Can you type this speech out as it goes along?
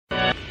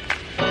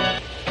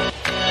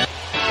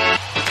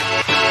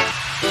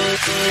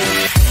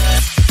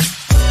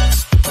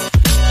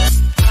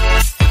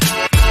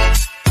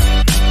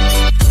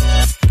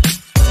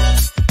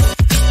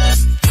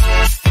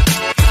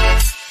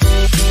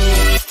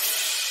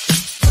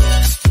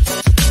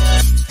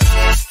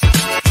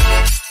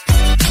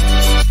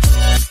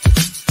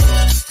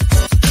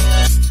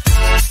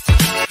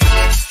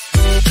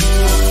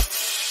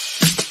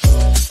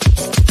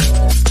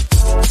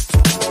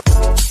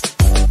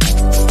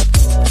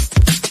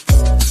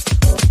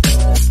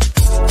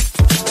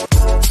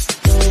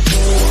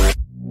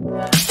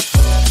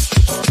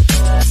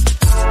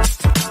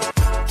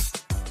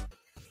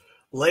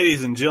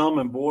Ladies and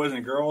gentlemen, boys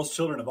and girls,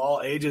 children of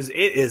all ages, it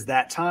is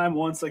that time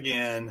once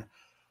again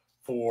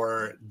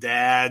for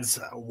Dads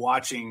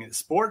Watching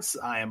Sports.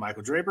 I am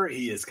Michael Draper.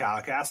 He is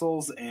Kyle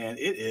Castles, and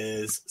it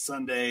is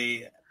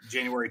Sunday,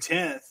 January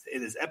 10th.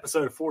 It is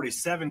episode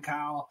 47,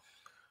 Kyle.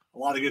 A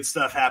lot of good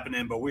stuff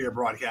happening, but we are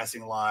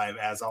broadcasting live,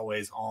 as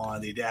always,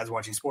 on the Dads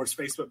Watching Sports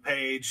Facebook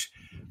page,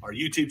 our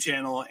YouTube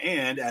channel,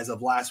 and as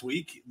of last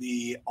week,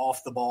 the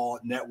Off the Ball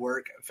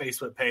Network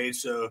Facebook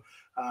page. So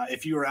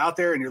if you are out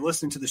there and you're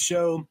listening to the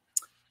show,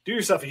 do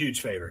yourself a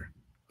huge favor.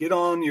 Get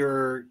on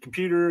your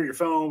computer, your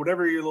phone,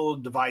 whatever your little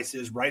device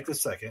is right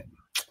this second.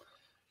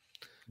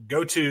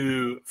 Go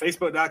to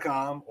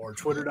Facebook.com or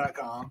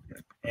Twitter.com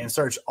and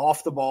search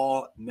Off the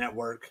Ball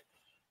Network.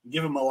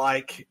 Give them a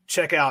like.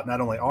 Check out not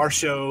only our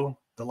show,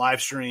 the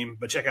live stream,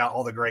 but check out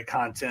all the great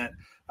content.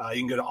 You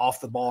can go to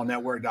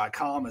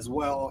offtheballnetwork.com as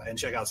well and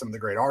check out some of the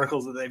great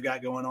articles that they've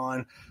got going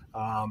on.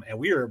 And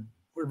we're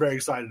very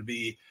excited to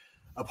be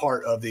a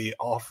part of the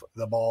Off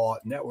the Ball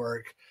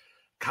Network.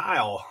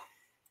 Kyle,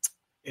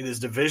 it is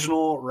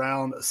divisional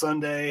round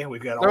Sunday.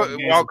 We've got all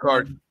wild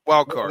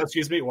card.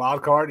 Excuse me,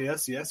 wild card.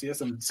 Yes.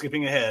 I'm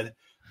skipping ahead.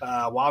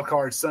 Wild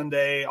card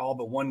Sunday, all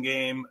but one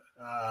game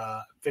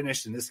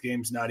finished, and this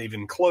game's not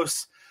even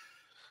close.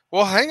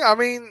 Well,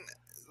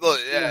 look,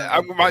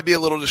 I might be a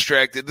little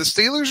distracted. The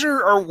Steelers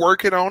are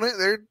working on it.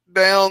 They're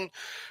down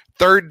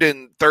third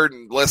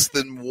and less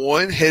than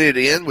one, headed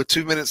in with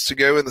 2 minutes to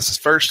go in this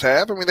first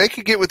half. I mean, they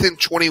could get within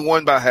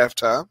 21 by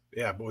halftime.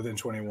 Yeah, but within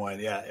 21,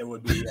 it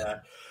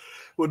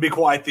would be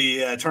quite the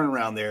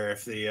turnaround there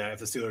if the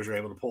Steelers are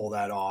able to pull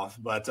that off.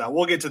 But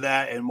we'll get to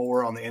that and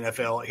more on the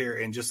NFL here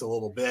in just a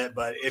little bit.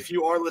 But if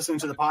you are listening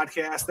to the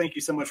podcast, thank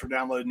you so much for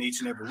downloading each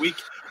and every week.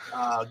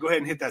 Go ahead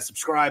and hit that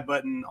subscribe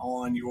button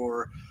on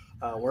your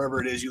wherever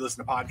it is you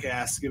listen to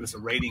podcasts. Give us a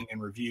rating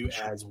and review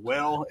as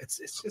well. It's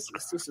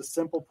just a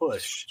simple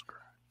push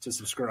to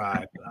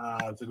subscribe.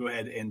 So go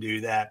ahead and do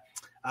that.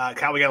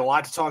 Kyle, we got a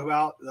lot to talk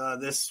about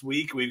this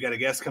week. We've got a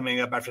guest coming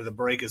up after the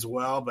break as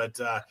well. But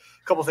a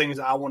couple things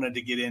I wanted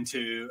to get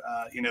into.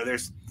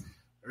 There's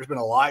been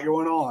a lot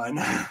going on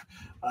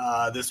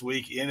this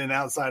week in and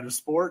outside of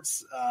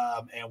sports,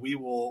 and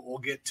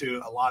we'll get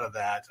to a lot of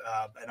that.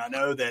 And I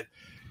know that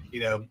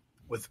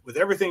with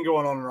everything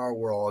going on in our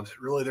world,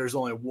 really there's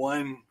only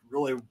one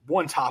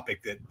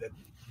topic that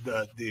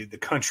the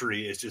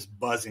country is just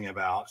buzzing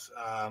about,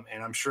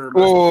 and I'm sure.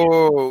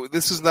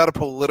 This is not a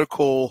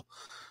political.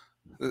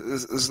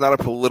 This is not a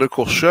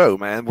political show,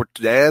 man. We're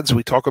dads.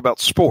 We talk about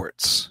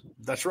sports.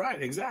 That's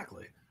right.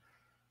 Exactly.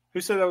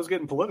 Who said I was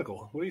getting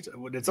political?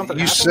 Did something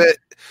you happen? said?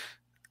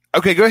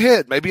 Okay, go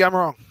ahead. Maybe I'm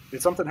wrong.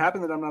 Did something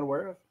happen that I'm not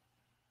aware of?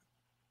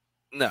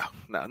 No,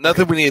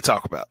 nothing we need to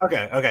talk about.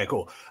 Okay,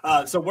 cool.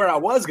 So where I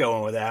was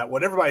going with that,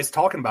 what everybody's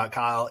talking about,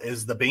 Kyle,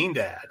 is the Bean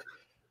Dad.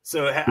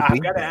 So I've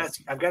got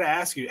to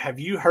ask you, have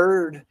you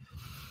heard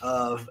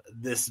of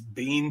this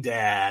Bean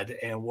Dad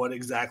and what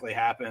exactly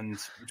happened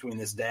between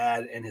this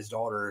dad and his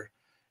daughter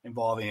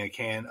involving a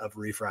can of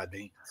refried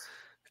beans?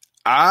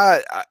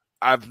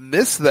 I've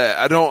missed that.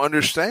 I don't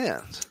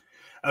understand.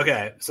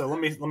 Okay, so let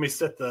me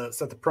set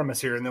the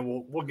premise here, and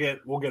then we'll get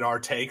our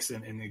takes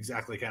and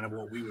exactly kind of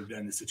what we would have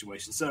done in this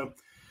situation. So,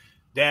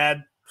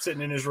 Dad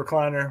sitting in his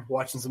recliner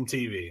watching some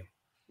TV.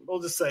 We'll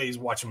just say he's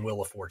watching Wheel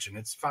of Fortune.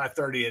 It's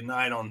 5:30 at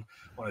night on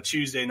a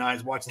Tuesday night.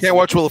 He's watching. Can't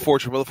watch Wheel of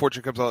Fortune. Wheel of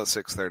Fortune comes on at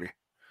 6:30.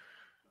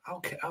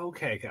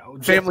 Okay.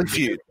 Family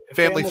Feud.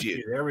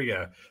 There we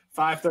go.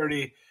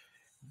 5:30.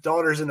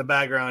 Daughter's in the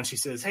background. She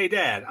says, "Hey,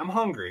 Dad, I'm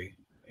hungry."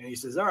 And he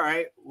says, "All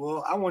right,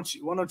 well,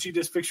 why don't you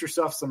just fix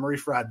yourself some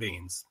refried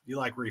beans? You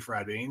like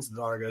refried beans?" The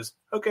daughter goes,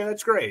 "Okay,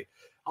 that's great.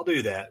 I'll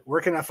do that. Where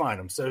can I find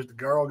them?" So the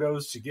girl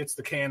goes, she gets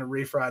the can of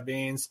refried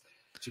beans.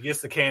 She gets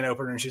the can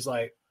opener, and she's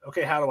like,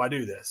 "Okay, how do I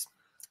do this?"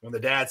 When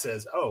the dad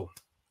says, "Oh,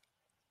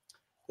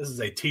 this is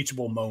a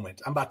teachable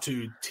moment. I'm about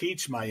to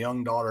teach my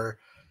young daughter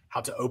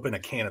how to open a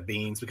can of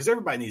beans," because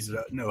everybody needs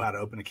to know how to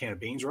open a can of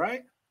beans,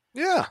 right?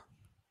 Yeah.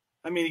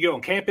 I mean, you go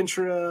on camping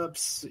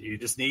trips, you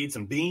just need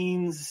some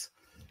beans.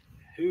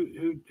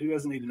 Who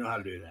doesn't need to know how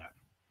to do that?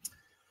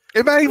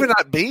 It might even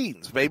not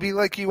beans. Maybe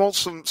like you want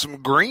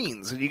some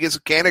greens and you get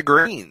a can of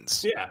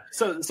greens. Yeah.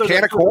 So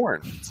can of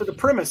corn. So the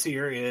premise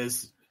here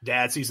is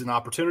dad sees an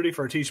opportunity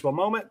for a teachable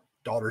moment.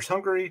 Daughter's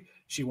hungry.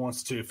 She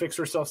wants to fix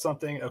herself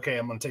something. Okay,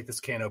 I'm going to take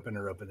this can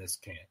opener, open this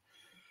can.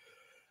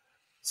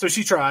 So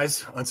she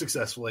tries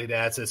unsuccessfully.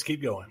 Dad says,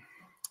 "Keep going."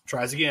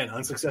 Tries again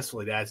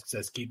unsuccessfully. Dad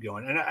says, "Keep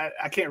going." And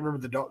I can't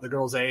remember the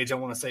girl's age. I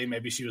want to say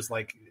maybe she was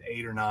like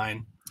 8 or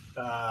 9.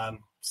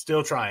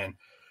 Still trying.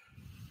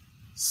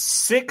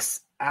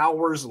 6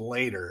 hours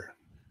later,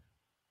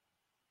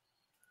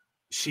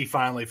 she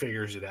finally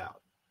figures it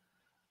out.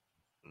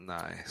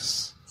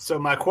 Nice. So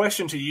my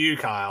question to you,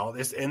 Kyle,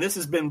 this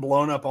has been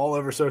blown up all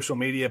over social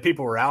media.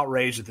 People were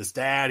outraged at this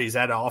dad. He's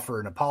had to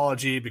offer an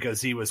apology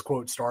because he was,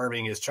 quote,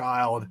 starving his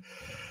child.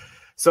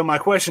 So my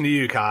question to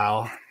you,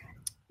 Kyle,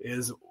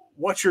 is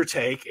what's your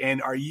take?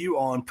 And are you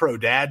on pro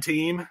dad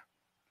team?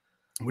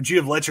 Would you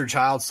have let your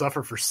child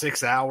suffer for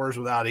 6 hours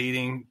without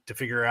eating to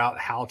figure out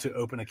how to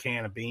open a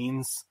can of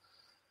beans?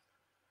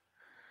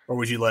 Or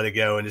would you let it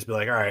go and just be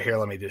like, all right, here,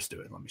 let me just do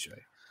it. Let me show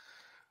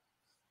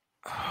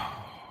you.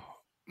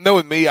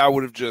 Knowing me, I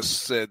would have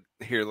just said,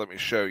 here, let me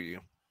show you.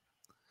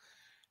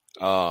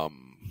 But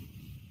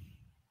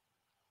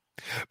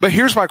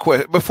here's my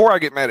question. Before I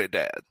get mad at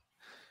Dad,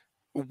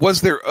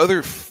 was there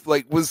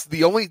was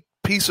the only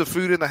piece of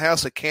food in the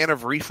house a can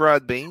of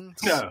refried beans?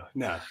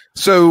 No.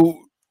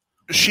 So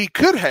she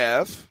could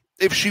have,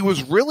 if she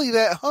was really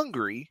that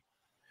hungry,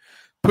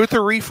 put the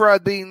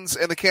refried beans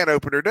and the can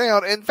opener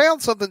down and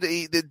found something to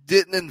eat that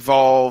didn't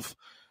involve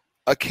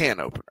a can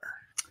opener.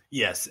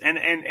 Yes, and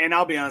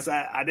I'll be honest,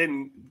 I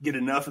didn't get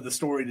enough of the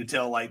story to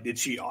tell, like, did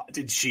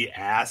she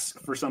ask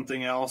for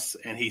something else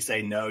and he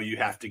say, no, you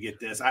have to get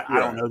this? I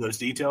don't know those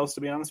details,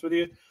 to be honest with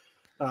you.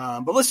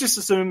 But let's just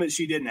assume that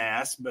she didn't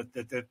ask, but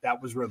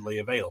that was readily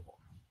available.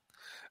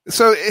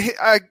 So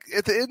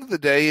at the end of the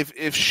day,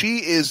 if she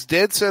is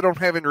dead set on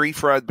having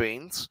refried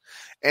beans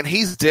and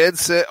he's dead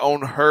set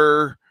on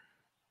her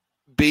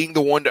being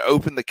the one to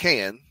open the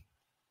can,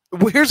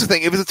 well, here's the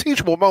thing. If it's a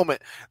teachable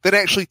moment, then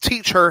actually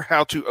teach her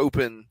how to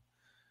open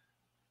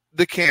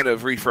the can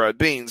of refried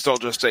beans.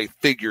 Don't just say,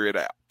 figure it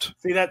out.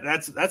 See,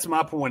 that's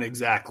my point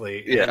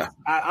exactly. Yeah.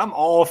 I'm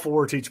all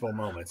for teachable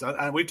moments.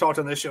 We've talked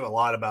on this show a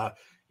lot about,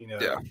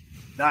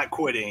 not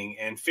quitting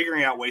and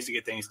figuring out ways to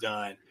get things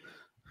done.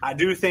 I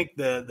do think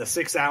the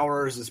 6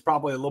 hours is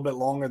probably a little bit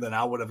longer than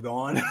I would have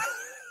gone.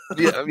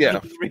 Yeah.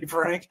 To be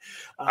frank,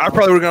 I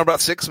probably would have gone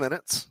about 6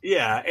 minutes.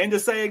 Yeah, and to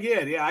say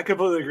again, I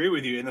completely agree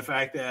with you in the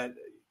fact that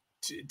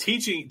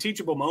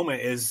teachable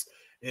moment is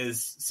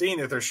seeing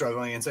that they're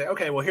struggling and say,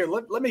 okay, well, here,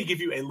 let me give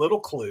you a little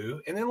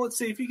clue, and then let's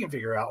see if you can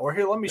figure out, or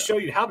here, let me show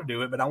you how to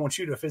do it, but I want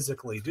you to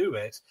physically do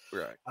it.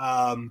 Right.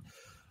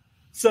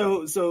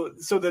 So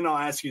then I'll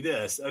ask you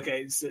this.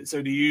 Okay.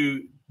 So do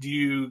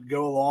you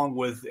go along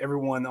with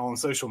everyone on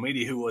social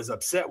media who was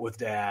upset with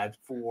Dad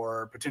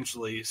for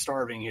potentially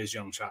starving his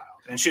young child?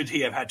 And should he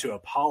have had to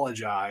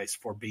apologize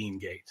for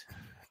Beangate?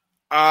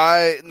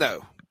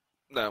 No.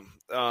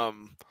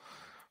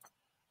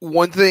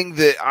 One thing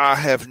that I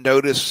have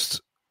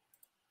noticed,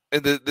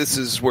 and this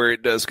is where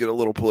it does get a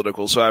little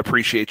political, so I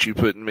appreciate you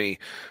putting me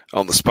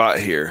on the spot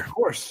here. Of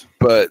course.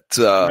 But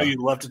I know you'd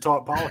love to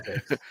talk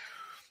politics.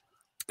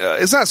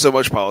 It's not so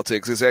much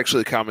politics. It's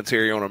actually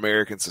commentary on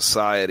American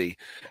society.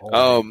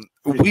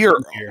 We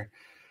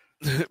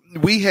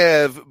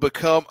have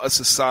become a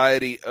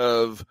society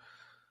of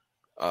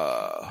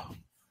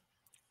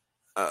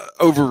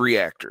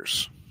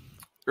overreactors,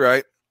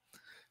 right?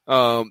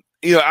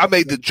 I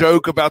made the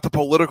joke about the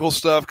political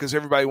stuff because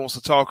everybody wants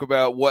to talk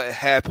about what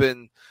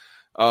happened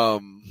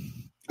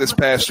this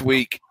past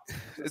week.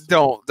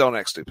 Don't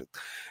act stupid.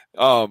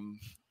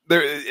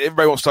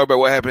 Everybody wants to talk about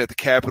what happened at the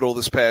Capitol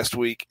this past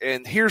week.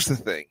 And here's the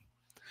thing.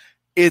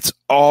 It's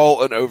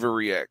all an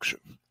overreaction.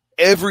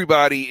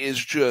 Everybody is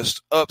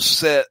just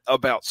upset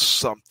about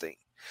something.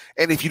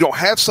 And if you don't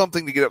have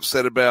something to get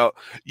upset about,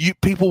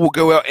 people will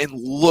go out and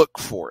look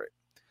for it.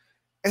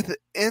 At the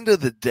end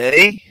of the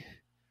day,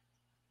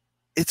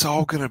 it's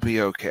all going to be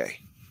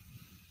okay.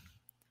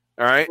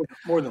 All right?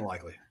 More than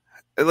likely.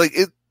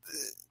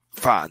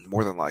 Fine,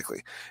 more than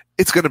likely.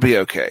 It's going to be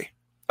okay.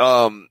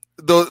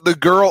 The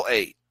girl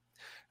ate.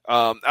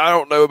 I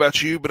don't know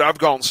about you, but I've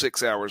gone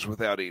 6 hours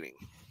without eating.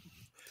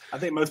 I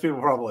think most people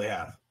probably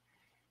have.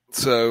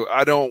 So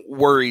I don't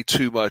worry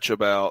too much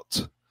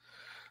about.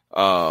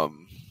 I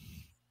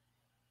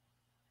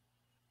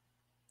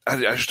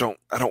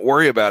don't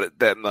worry about it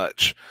that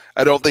much.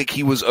 I don't think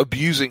he was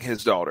abusing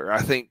his daughter.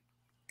 I think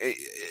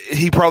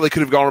he probably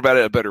could have gone about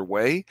it a better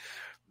way,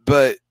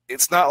 but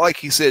it's not like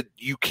he said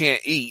you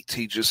can't eat.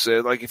 He just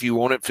said, like, if you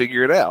want it,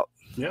 figure it out.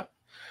 Yeah.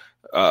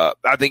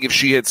 I think if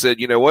she had said,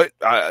 you know what,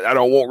 I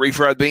don't want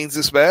refried beans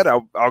this bad,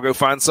 I'll go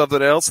find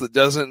something else that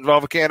doesn't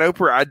involve a can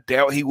opener, I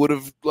doubt he would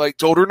have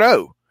told her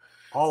no.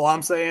 All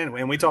I'm saying,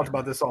 and we talked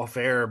about this off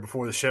air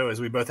before the show,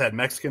 is we both had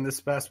Mexican this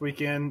past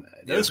weekend.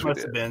 Those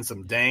must have been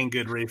some dang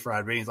good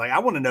refried beans. Like, I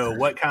want to know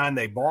what kind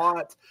they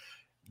bought,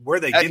 where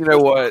they get. You know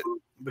what?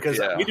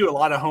 Because we do a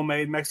lot of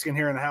homemade Mexican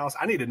here in the house.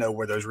 I need to know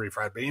where those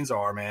refried beans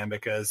are, man,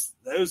 because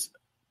those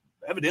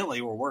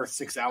evidently were worth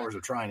 6 hours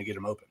of trying to get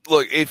them open.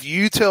 Look, if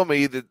you tell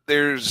me that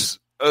there's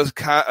a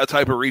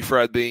type of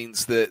refried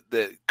beans that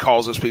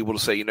causes people to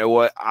say, you know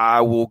what,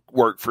 I will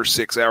work for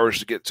 6 hours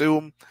to get to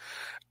them,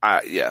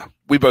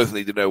 we both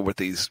need to know where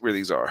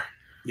these are.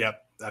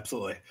 Yep,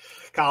 absolutely.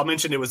 Kyle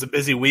mentioned it was a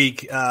busy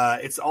week.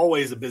 It's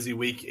always a busy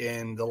week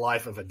in the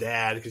life of a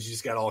dad because you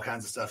just got all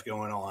kinds of stuff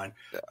going on.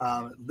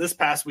 Yeah. This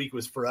past week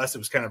was, for us, it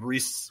was kind of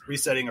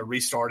resetting or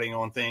restarting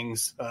on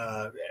things,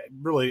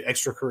 really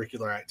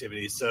extracurricular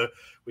activities. So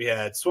we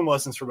had swim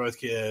lessons for both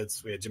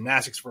kids. We had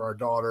gymnastics for our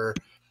daughter.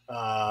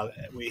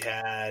 We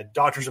had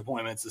doctor's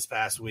appointments this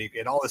past week. We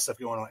had all this stuff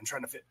going on and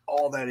trying to fit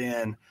all that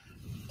in,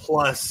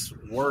 plus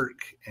work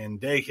and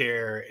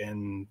daycare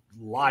and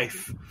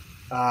life.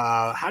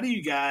 How do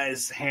you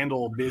guys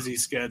handle busy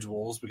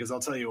schedules? Because I'll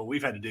tell you what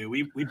we've had to do.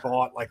 We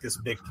bought like this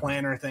big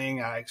planner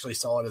thing. I actually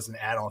saw it as an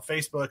ad on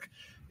Facebook,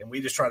 and we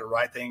just try to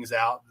write things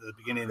out at the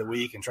beginning of the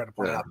week and try to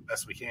plan it out the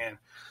best we can.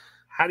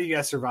 how do you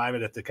guys survive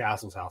it at the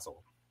Castles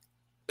household?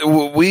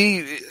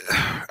 It's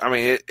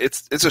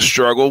a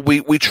struggle.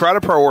 We try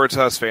to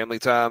prioritize family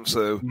time,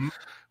 so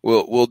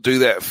we'll do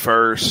that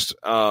first.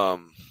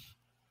 And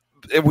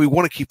we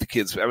want to keep the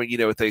kids. I mean, you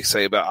know what they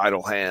say about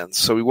idle hands,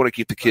 so we want to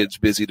keep the kids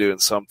busy doing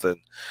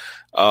something.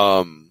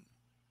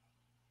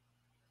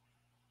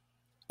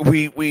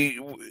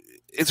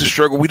 It's a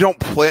struggle. We don't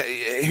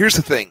play. Here's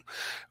the thing: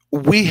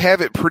 we have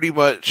it pretty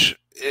much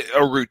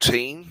a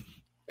routine.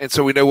 And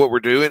so we know what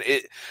we're doing.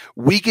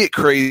 We get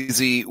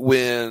crazy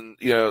when,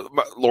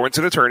 Lauren's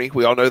an attorney.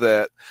 We all know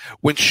that.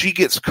 When she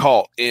gets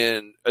caught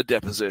in a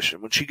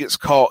deposition, when she gets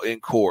caught in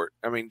court.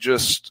 I mean,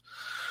 just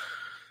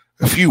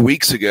a few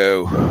weeks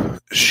ago,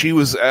 she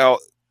was out,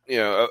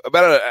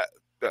 about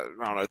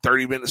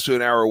 30 minutes to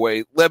an hour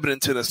away,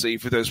 Lebanon, Tennessee,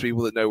 for those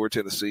people that know where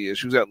Tennessee is.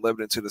 She was out in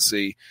Lebanon,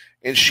 Tennessee,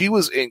 and she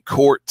was in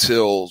court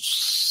till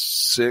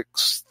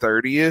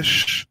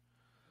 6:30-ish.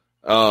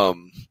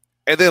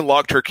 And then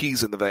locked her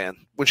keys in the van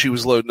when she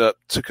was loading up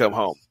to come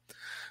home.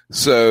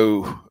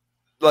 So,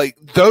 like,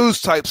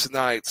 those types of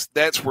nights,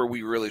 that's where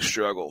we really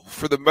struggle.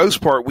 For the most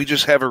part, we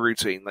just have a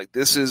routine. Like,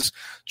 this is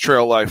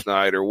trail life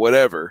night or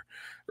whatever,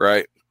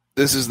 right?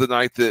 This is the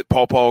night that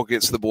Paul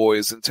gets the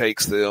boys and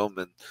takes them.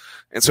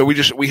 And so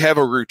we have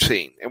a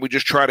routine. And we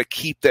just try to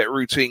keep that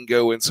routine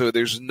going so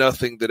there's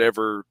nothing that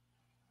ever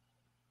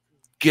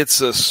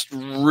gets us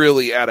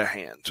really out of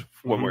hand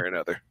one way or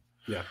another.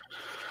 Yeah.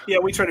 Yeah,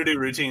 we try to do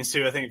routines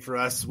too. I think for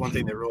us, one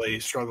thing that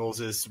really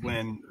struggles is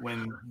when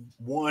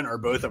one or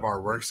both of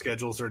our work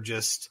schedules are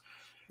just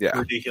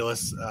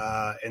ridiculous.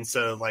 And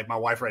so, like, my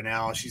wife right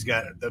now, she's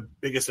got the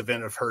biggest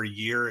event of her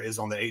year is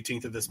on the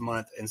 18th of this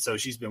month, and so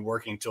she's been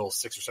working till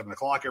 6 or 7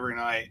 o'clock every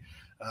night.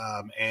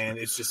 And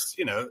it's just,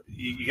 you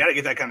got to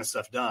get that kind of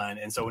stuff done.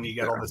 And so when you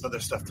got all this other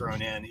stuff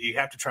thrown in, you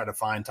have to try to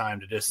find time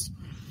to just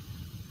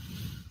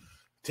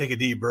take a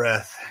deep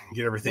breath,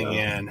 get everything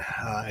in,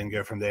 and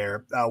go from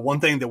there. One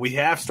thing that we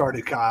have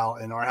started, Kyle,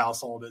 in our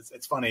household,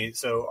 it's funny.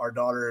 So our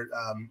daughter,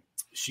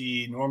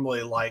 she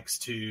normally likes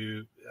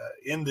to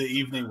end the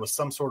evening with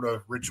some sort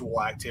of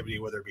ritual activity,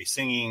 whether it be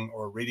singing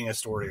or reading a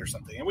story or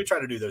something. And we try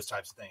to do those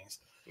types of things.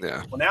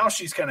 Yeah. Well, now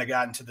she's kind of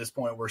gotten to this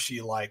point where she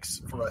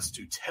likes for us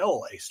to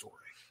tell a story.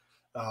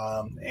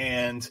 I'll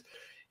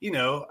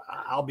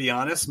be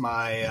honest,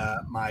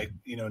 my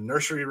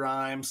nursery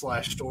rhyme /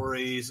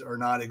 stories are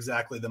not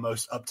exactly the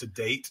most up to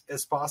date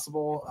as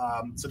possible.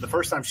 So the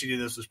first time she did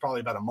this was probably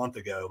about a month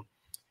ago.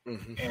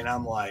 And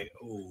I'm like,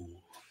 oh,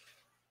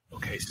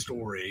 okay,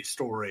 story.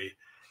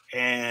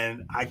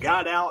 And I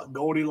got out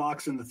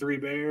Goldilocks and the Three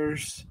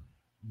Bears,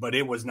 but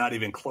it was not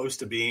even close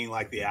to being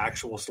like the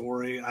actual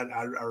story.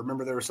 I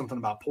remember there was something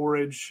about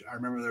porridge. I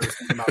remember there was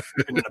something about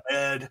sleeping in a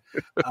bed,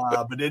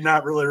 but did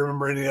not really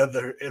remember any of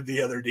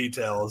the other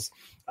details.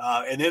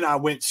 And then I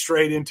went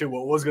straight into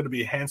what was going to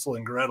be Hansel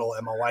and Gretel,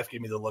 and my wife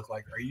gave me the look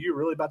like, are you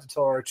really about to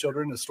tell our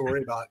children a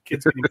story about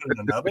kids getting put in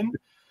an oven?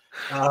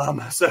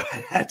 So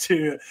I had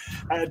to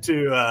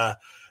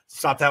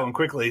stop that one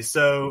quickly.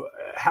 So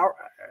how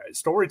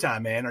story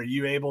time, man, are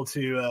you able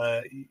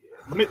to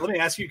let me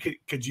ask you,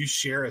 could you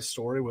share a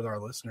story with our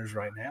listeners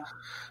right now?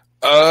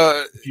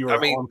 If you were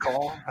on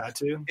call, had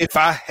to. If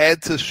I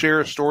had to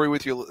share a story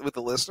with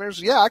the listeners,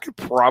 yeah, I could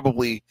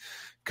probably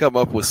come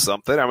up with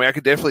something. I mean, I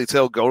could definitely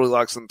tell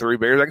Goldilocks and Three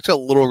Bears. I could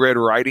tell Little Red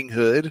Riding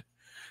Hood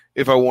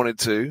if I wanted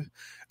to.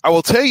 I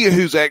will tell you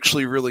who's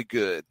actually really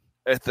good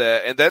at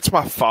that, and that's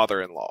my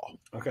father-in-law.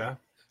 Okay.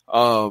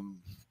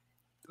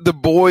 The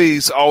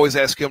boys always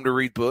ask him to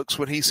read books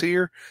when he's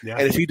here, yeah.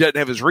 And if he doesn't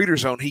have his reader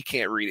zone, he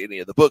can't read any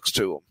of the books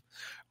to them.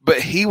 But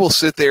he will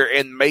sit there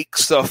and make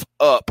stuff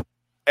up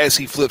as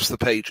he flips the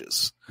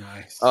pages.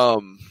 Nice. I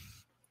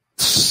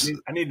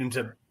need him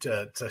to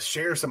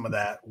share some of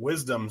that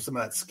wisdom, some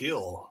of that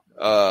skill.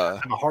 I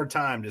have a hard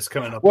time just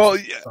coming up. Well,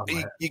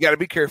 you got to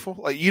be careful.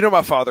 Like,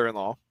 my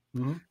father-in-law.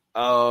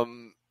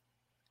 Mm-hmm.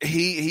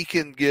 He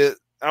can get,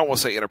 I don't want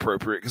to say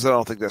inappropriate because I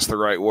don't think that's the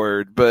right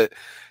word, but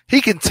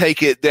he can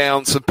take it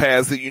down some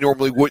paths that you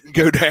normally wouldn't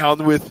go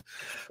down with,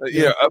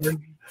 a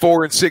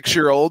 4 and 6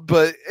 year old.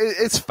 But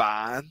it's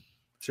fine.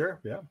 Sure.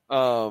 Yeah.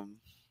 I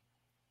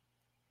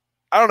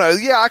don't know.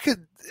 Yeah, I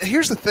could.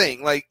 Here's the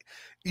thing. Like,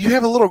 you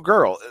have a little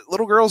girl.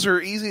 Little girls are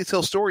easy to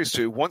tell stories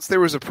to. Once there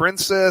was a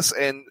princess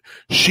and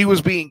she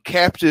was being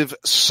captive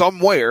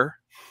somewhere,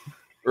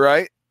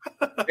 right?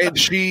 And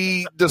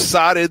she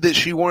decided that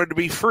she wanted to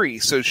be free.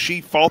 So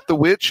she fought the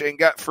witch and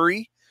got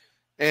free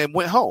and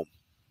went home.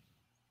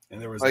 And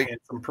there was a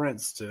handsome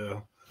prince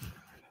to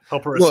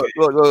help her escape.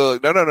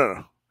 Look.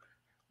 No.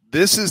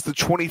 This is the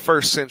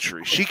 21st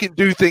century. She can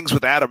do things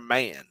without a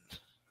man.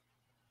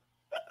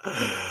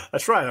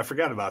 That's right. I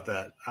forgot about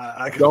that.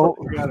 I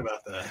forgot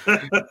about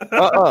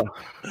that.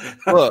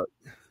 Look.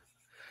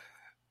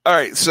 All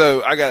right.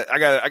 So I got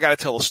to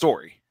tell a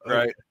story,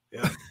 right?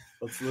 Yeah.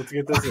 Let's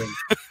get this in.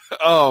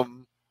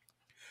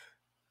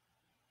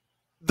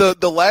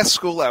 The last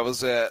school I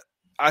was at,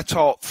 I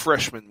taught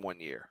freshmen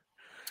 1 year.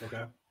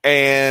 Okay.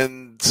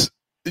 And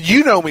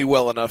you know me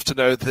well enough to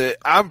know that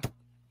I'm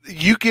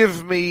you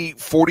give me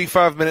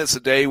 45 minutes a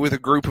day with a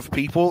group of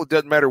people. It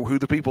doesn't matter who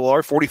the people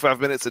are. 45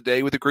 minutes a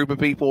day with a group of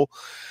people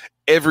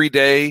every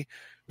day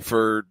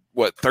for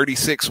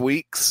 36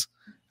 weeks.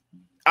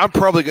 I'm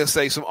probably going to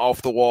say some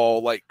off the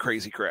wall, like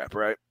crazy crap,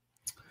 right?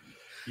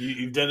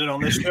 You've done it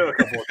on this show a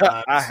couple of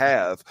times. I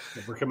have.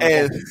 We're coming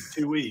up in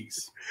 2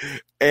 weeks.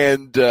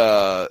 And,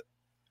 so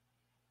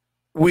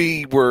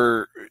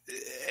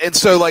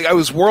I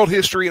was world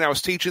history and I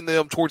was teaching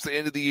them towards the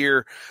end of the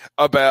year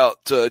about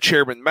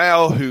Chairman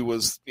Mao, who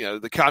was,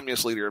 the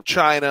communist leader of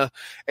China.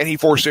 And he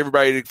forced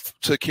everybody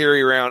to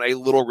carry around a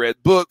little red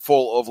book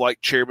full of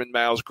Chairman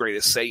Mao's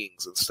greatest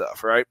sayings and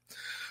stuff. Right.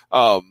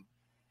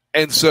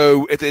 And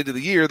so at the end of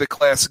the year, the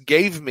class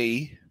gave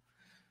me,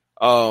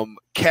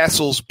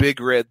 Castle's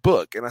big red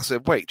book. And I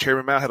said, wait,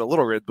 Chairman Mao had a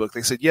little red book.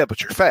 They said, yeah,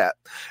 but you're fat.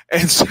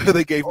 And so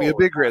they gave me a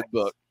big red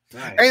book.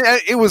 Nice.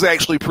 And it was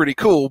actually pretty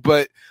cool,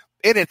 but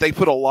in it, they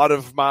put a lot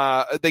of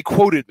they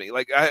quoted me.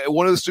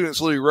 One of the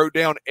students literally wrote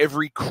down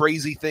every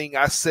crazy thing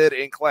I said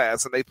in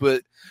class, and they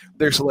put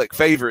their select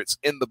favorites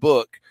in the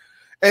book.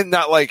 And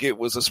not like it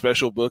was a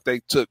special book.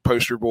 They took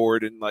poster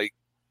board and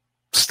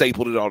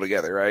stapled it all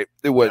together, right?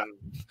 It wasn't,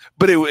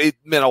 but it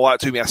meant a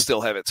lot to me. I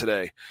still have it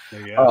today.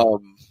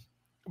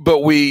 But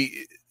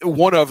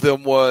one of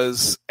them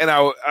was, and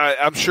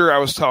I'm sure I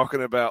was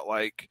talking about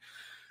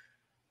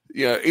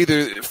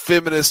either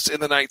feminists in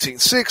the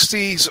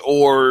 1960s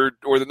or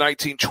the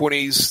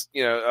 1920s,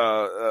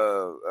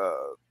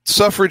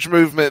 suffrage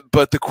movement.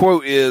 But the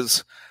quote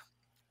is,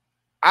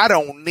 I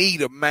don't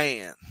need a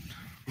man.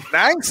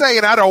 Now, I ain't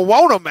saying I don't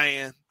want a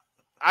man.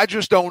 I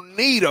just don't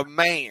need a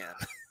man.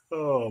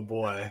 Oh,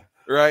 boy.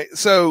 Right?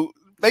 So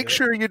make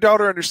sure your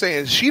daughter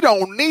understands she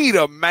don't need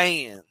a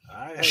man.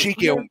 She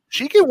can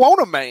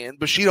want a man,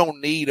 but she don't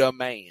need a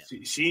man.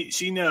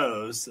 She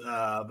knows,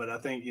 but I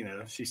think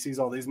she sees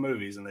all these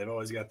movies, and they've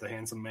always got the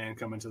handsome man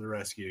coming to the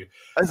rescue.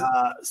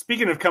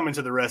 Speaking of coming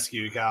to the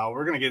rescue, Kyle,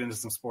 we're going to get into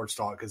some sports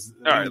talk because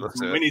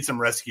we need some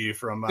rescue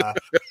from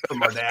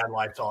our dad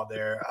life talk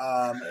there.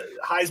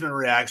 Heisman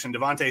reaction: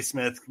 Devontae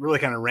Smith really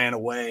kind of ran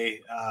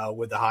away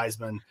with the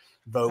Heisman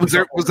vote. Was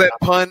that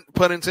pun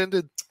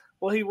intended?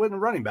 Well, he wasn't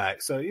running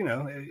back, so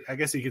I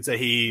guess you could say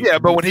he. Yeah,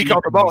 but when he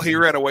caught the ball, he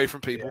ran away from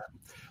people.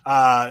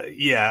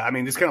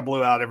 Just kind of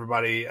blew out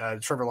everybody.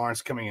 Trevor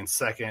Lawrence coming in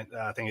second.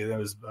 I think it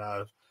was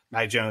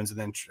Mac Jones and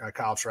then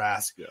Kyle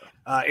Trask. Yeah.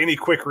 Any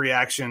quick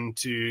reaction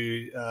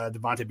to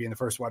Devontae being the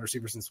first wide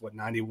receiver since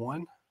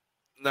 91?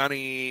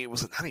 90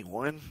 was it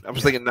 91? I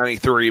was thinking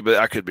 93, but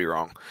I could be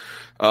wrong.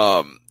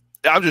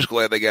 I'm just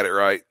glad they got it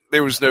right.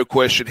 There was no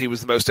question he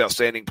was the most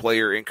outstanding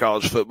player in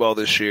college football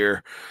this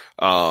year.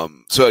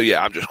 I'm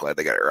just glad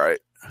they got it right.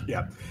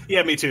 Yeah,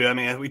 me too. I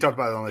mean, we talked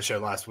about it on the show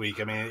last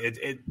week. I mean,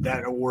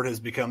 that award has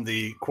become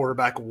the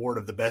quarterback award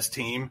of the best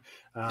team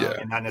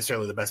and not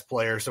necessarily the best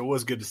player. So it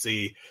was good to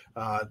see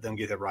them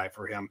get it right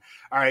for him.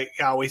 All right,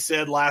 Kyle, we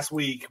said last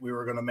week we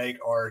were going to make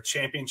our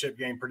championship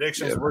game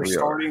predictions. We're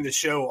starting the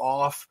show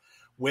off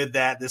with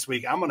that this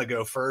week. I'm going to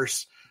go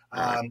first.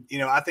 I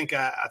think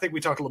we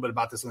talked a little bit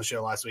about this on the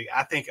show last week.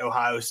 I think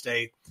Ohio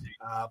State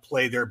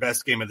played their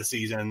best game of the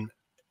season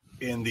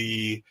in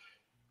the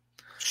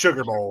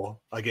Sugar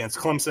Bowl against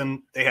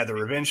Clemson. They had the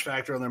revenge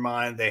factor on their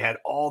mind. They had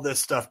all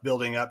this stuff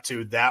building up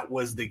to that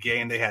was the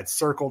game they had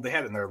circled. They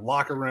had it in their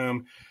locker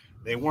room.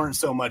 They weren't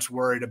so much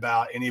worried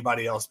about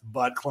anybody else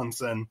but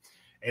Clemson.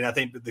 And I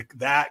think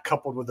that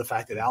coupled with the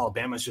fact that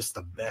Alabama is just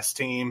the best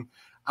team,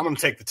 I'm going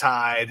to take the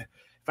Tide.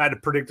 If I had to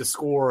predict a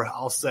score,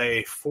 I'll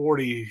say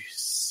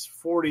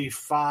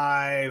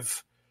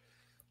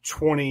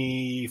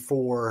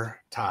 45-24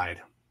 Tide.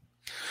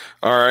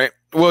 All right.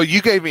 Well,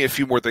 you gave me a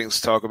few more things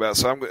to talk about,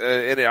 so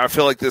and I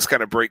feel like this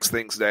kind of breaks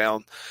things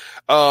down.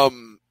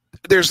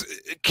 There's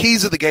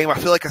keys of the game. I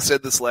feel like I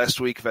said this last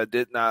week. If I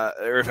did not,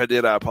 or if I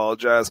did, I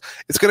apologize.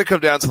 It's going to come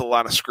down to the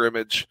line of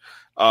scrimmage.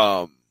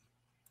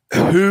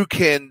 Who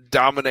can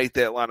dominate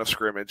that line of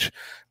scrimmage?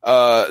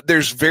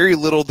 There's very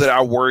little that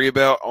I worry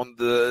about on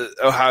the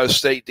Ohio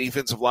State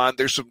defensive line.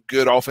 There's some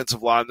good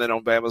offensive linemen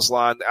on Bama's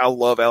line. I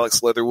love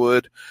Alex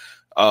Leatherwood.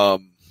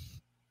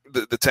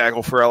 The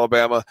tackle for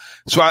Alabama.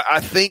 So I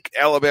think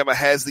Alabama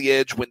has the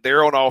edge when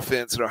they're on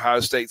offense and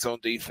Ohio State's on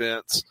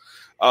defense.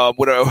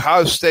 When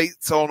Ohio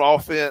State's on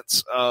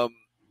offense, to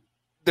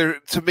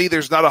me,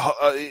 there's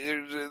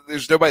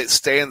there's nobody that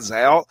stands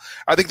out.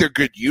 I think they're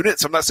good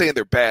units. I'm not saying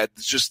they're bad.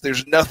 It's just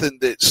there's nothing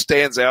that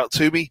stands out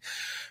to me.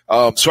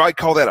 So I'd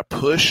call that a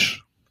push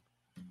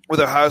with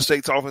Ohio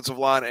State's offensive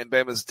line and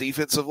Bama's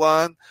defensive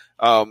line,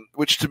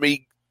 which to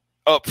me,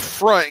 up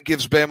front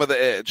gives Bama the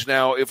edge.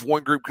 Now, if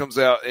one group comes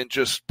out and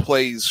just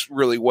plays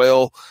really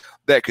well,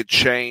 that could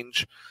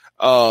change.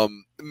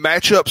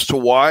 Matchups to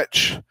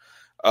watch,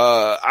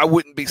 I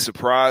wouldn't be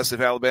surprised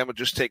if Alabama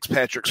just takes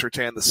Patrick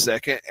Surtain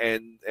II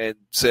and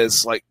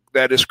says,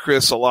 that is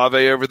Chris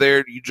Olave over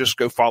there. You just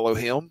go follow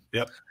him.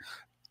 Yep.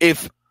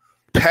 If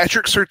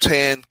Patrick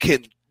Surtain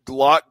can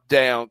lock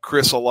down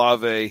Chris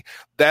Olave.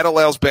 That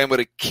allows Bama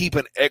to keep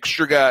an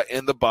extra guy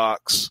in the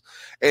box.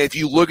 And if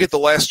you look at the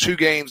last two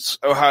games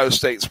Ohio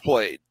State's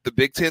played, the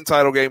Big Ten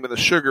title game and the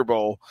Sugar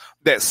Bowl,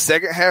 that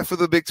second half of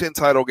the Big Ten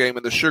title game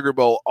and the Sugar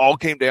Bowl all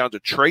came down to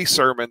Trey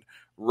Sermon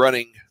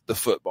running the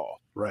football.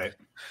 Right.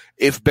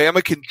 If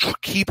Bama can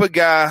keep a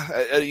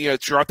guy,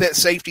 drop that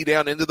safety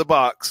down into the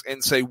box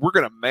and say, we're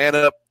going to man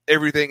up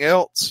everything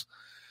else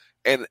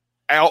and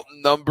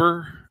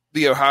outnumber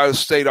the Ohio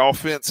State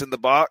offense in the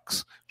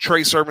box,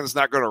 Trey Sermon's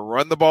not going to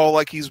run the ball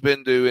like he's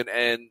been doing,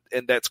 and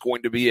that's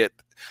going to be it.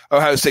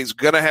 Ohio State's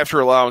going to have to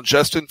rely on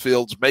Justin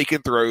Fields making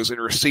throws and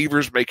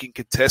receivers making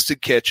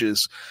contested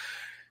catches.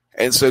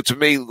 And so to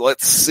me,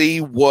 let's see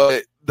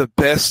what the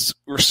best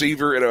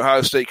receiver at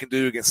Ohio State can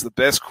do against the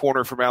best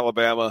corner from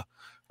Alabama.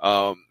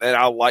 And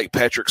I like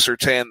Patrick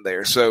Surtain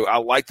there. So I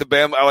like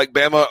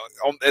Bama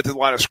at the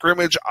line of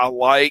scrimmage. I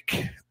like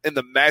in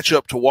the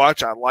matchup to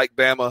watch. I like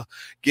Bama.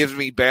 Gives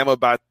me Bama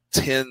by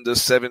 10 to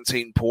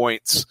 17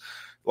 points,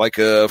 like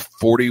a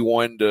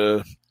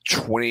 41-24,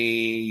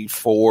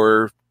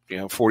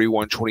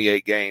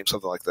 41-28 game,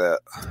 something like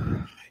that.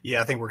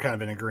 Yeah, I think we're kind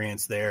of in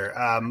agreement there.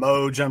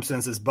 Mo jumps in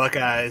and says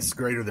Buckeyes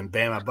greater than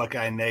Bama,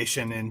 Buckeye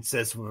Nation, and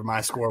says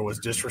my score was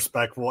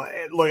disrespectful.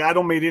 Look, I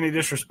don't mean any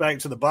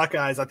disrespect to the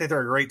Buckeyes. I think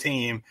they're a great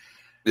team.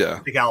 Yeah, I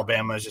think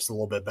Alabama is just a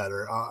little bit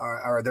better,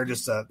 or they're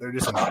just a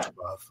notch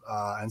above,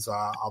 and so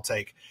I'll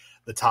take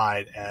the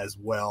Tide as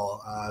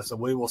well. So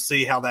we will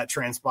see how that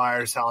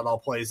transpires, how it all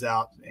plays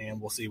out, and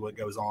we'll see what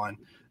goes on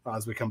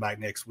as we come back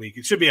next week.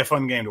 It should be a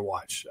fun game to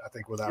watch, I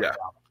think, without a doubt.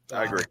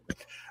 I agree.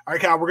 All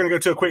right, Kyle, we're going to go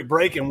to a quick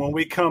break, and when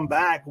we come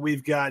back,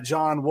 we've got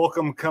John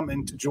Willkom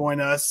coming to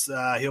join us.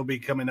 He'll be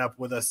coming up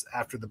with us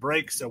after the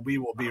break, so we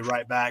will be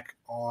right back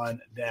on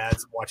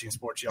Dad's Watching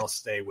Sports. Y'all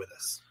stay with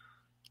us.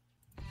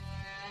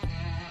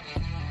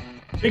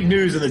 Big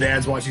news in the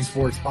Dad's Watching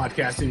Sports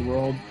podcasting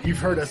world. You've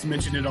heard us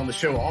mention it on the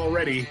show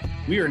already.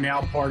 We are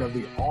now part of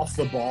the Off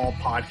the Ball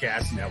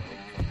Podcast Network.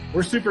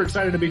 We're super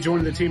excited to be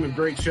joining the team of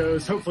great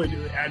shows, hopefully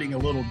adding a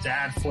little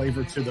dad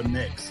flavor to the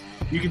mix.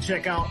 You can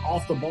check out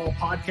Off the Ball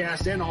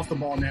Podcast and Off the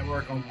Ball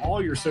Network on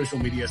all your social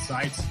media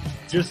sites.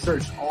 Just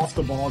search Off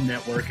the Ball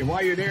Network. And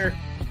while you're there,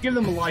 give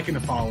them a like and a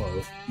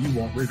follow. You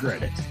won't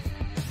regret it.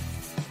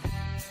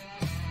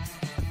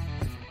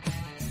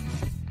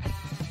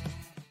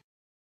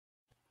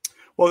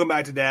 Welcome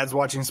back to Dad's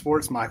Watching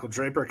Sports. Michael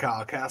Draper,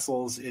 Kyle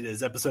Castles. It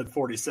is episode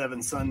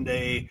 47,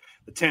 Sunday,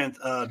 the 10th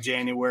of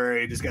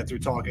January. Just got through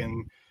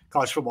talking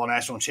College Football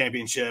National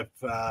Championship.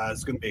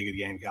 It's going to be a good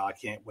game, Kyle. I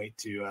can't wait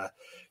to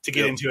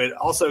get into it.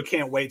 Also,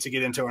 can't wait to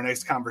get into our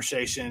next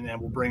conversation, and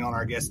we'll bring on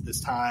our guest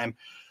this time.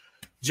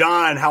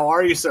 John, how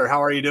are you, sir?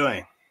 How are you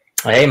doing?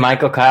 Hey,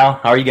 Michael, Kyle.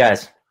 How are you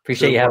guys?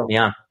 Appreciate you having me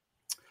on.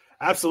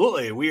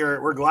 Absolutely.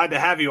 We're glad to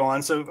have you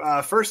on. So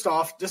first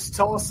off, just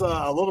tell us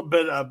a little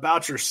bit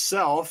about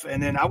yourself,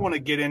 and then I want to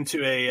get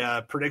into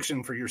a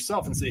prediction for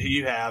yourself and see who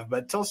you have.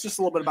 But tell us just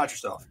a little bit about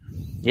yourself.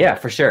 Yeah,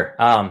 for sure.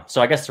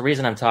 So I guess the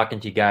reason I'm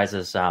talking to you guys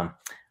is I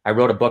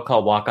wrote a book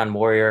called Walk On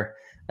Warrior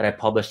that I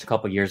published a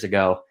couple years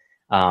ago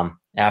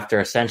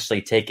after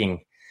essentially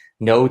taking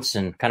notes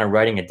and kind of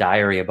writing a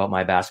diary about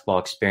my basketball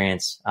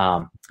experience,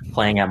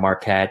 playing at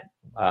Marquette,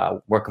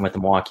 working with the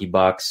Milwaukee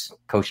Bucks,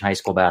 coaching high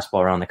school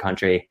basketball around the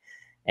country.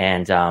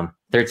 And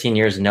 13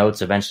 years of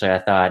notes, eventually I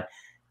thought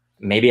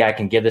maybe I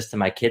can give this to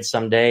my kids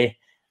someday.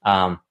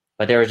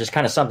 But there was just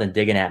kind of something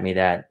digging at me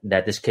that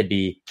this could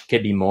be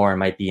more and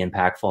might be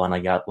impactful on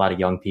a lot of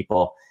young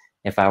people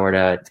if I were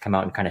to come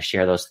out and kind of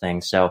share those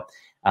things. So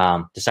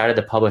decided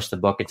to publish the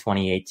book in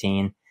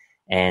 2018.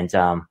 And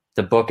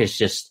the book is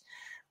just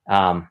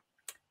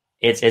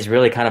it's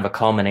really kind of a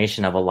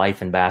culmination of a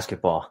life in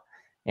basketball.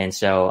 And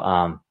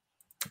so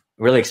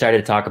really excited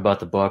to talk about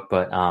the book.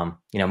 But,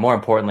 more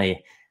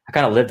importantly, I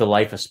kind of lived the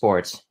life of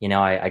sports.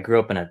 I grew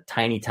up in a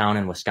tiny town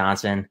in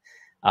Wisconsin.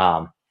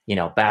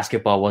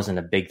 Basketball wasn't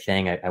a big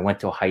thing. I went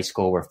to a high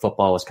school where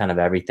football was kind of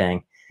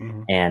everything.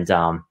 Mm-hmm. And,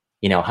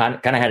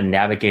 kind of had to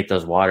navigate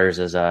those waters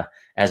as a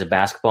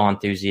basketball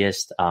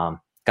enthusiast. Got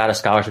a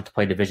scholarship to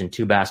play Division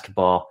II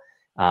basketball.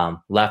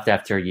 Left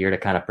after a year to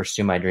kind of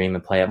pursue my dream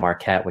and play at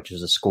Marquette, which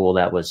was a school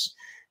that was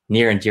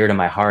near and dear to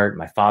my heart.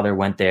 My father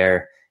went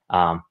there.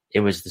 It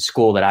was the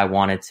school that I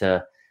wanted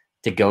to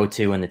go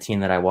to and the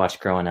team that I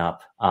watched growing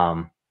up.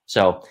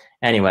 So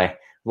anyway,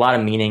 a lot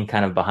of meaning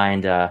kind of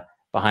behind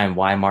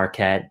why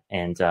Marquette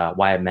and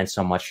why it meant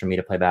so much for me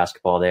to play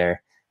basketball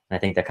there. And I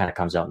think that kind of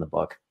comes out in the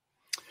book.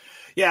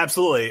 Yeah,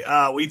 absolutely.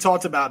 We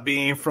talked about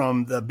being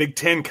from the Big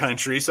Ten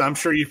country, so I'm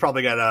sure you've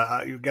probably got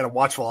a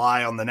watchful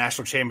eye on the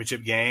national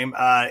championship game.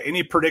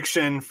 Any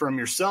prediction from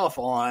yourself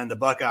on the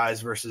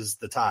Buckeyes versus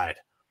the Tide?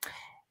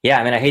 Yeah,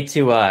 I mean, I hate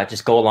to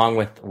just go along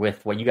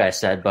with what you guys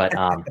said, but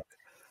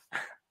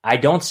I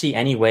don't see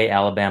any way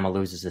Alabama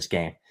loses this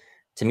game.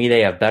 To me,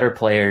 they have better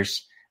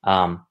players.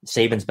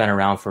 Saban's been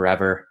around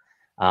forever.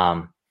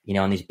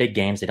 In these big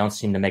games, they don't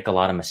seem to make a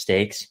lot of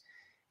mistakes.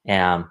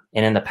 And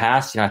in the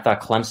past, I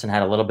thought Clemson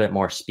had a little bit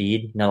more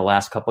speed, the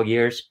last couple of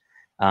years.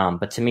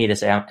 But to me,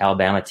 this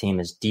Alabama team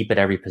is deep at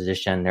every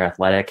position. They're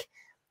athletic.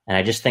 And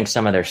I just think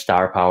some of their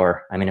star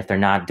power, I mean, if they're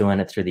not doing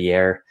it through the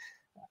air,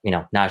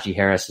 Najee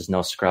Harris is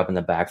no scrub in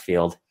the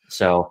backfield.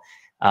 So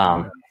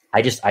I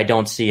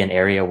don't see an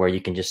area where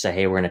you can just say,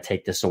 hey, we're going to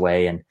take this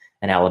away and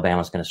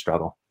Alabama's going to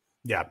struggle.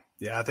 Yeah.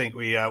 I think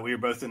we were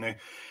both in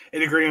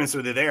agreement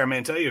with it there. I mean,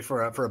 I tell you,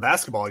 for a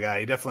basketball guy,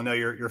 you definitely know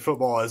your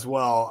football as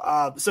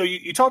well. So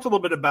you talked a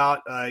little bit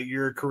about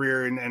your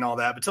career and all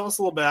that, but tell us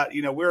a little bit.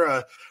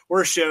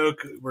 We're a show.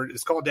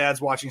 It's called Dad's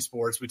Watching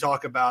Sports. We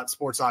talk about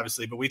sports,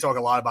 obviously, but we talk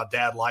a lot about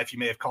dad life. You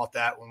may have caught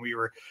that when we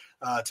were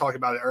talking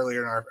about it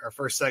earlier in our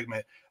first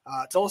segment.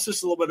 Tell us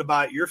just a little bit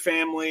about your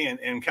family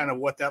and kind of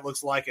what that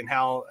looks like and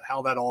how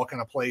that all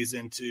kind of plays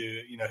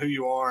into who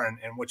you are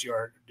and what you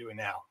are doing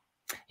now.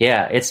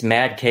 Yeah, it's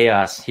mad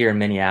chaos here in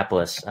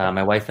Minneapolis.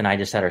 My wife and I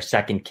just had our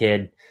second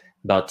kid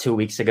about 2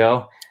 weeks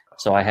ago.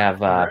 So I have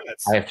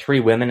 3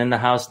 women in the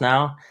house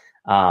now.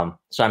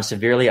 So I'm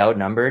severely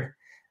outnumbered.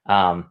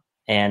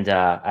 And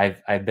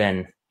I've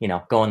been,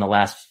 going the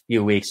last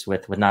few weeks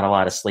with not a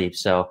lot of sleep.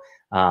 So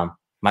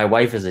my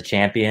wife is a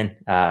champion.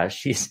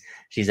 She's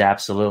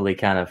absolutely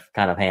kind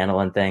of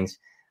handling things.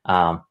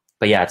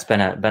 But yeah, it's been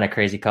a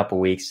crazy couple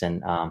weeks,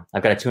 and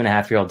I've got a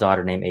 2.5-year-old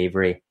daughter named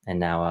Avery, and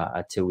now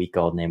a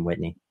 2-week-old named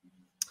Whitney.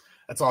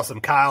 That's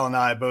awesome. Kyle and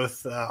I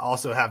both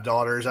also have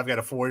daughters. I've got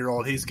a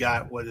 4-year-old. He's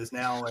got what is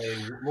now a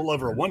little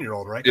over a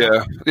 1-year-old, right?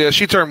 Yeah.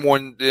 She turned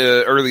 1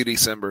 early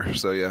December.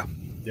 So yeah.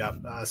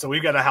 Yeah. So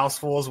we've got a house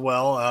full as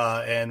well,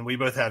 and we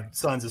both have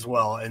sons as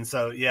well. And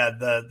so yeah,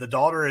 the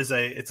daughter it's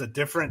a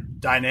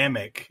different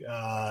dynamic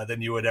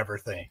than you would ever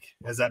think.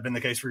 Has that been the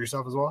case for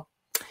yourself as well?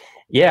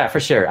 Yeah, for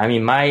sure. I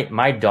mean,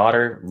 my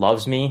daughter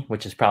loves me,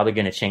 which is probably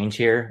going to change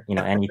here,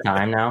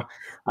 anytime now.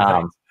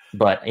 Right.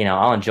 But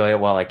I'll enjoy it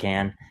while I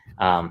can.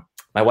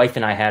 My wife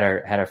and I had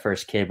our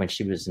first kid when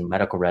she was in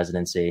medical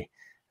residency,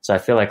 so I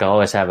feel like I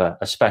always have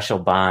a special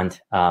bond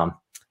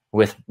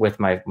with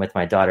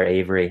my daughter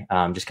Avery,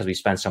 just because we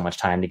spent so much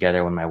time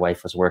together when my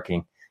wife was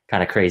working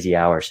kind of crazy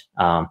hours.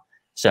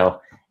 So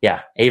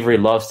yeah, Avery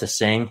loves to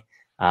sing.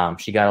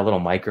 She got a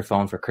little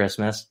microphone for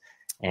Christmas,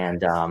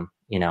 and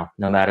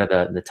no matter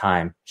the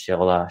time,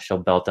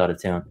 she'll belt out a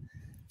tune.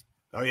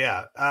 Oh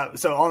yeah.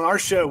 So on our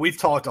show, we've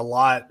talked a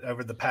lot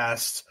over the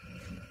past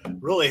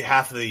really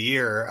half of the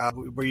year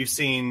where you've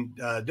seen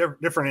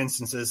different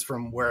instances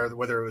from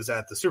whether it was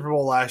at the Super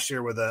Bowl last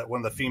year with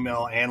one of the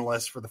female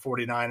analysts for the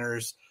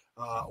 49ers,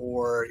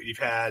 or you've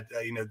had,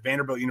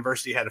 Vanderbilt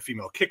University had a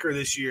female kicker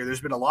this year.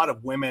 There's been a lot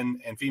of women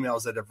and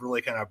females that have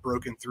really kind of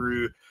broken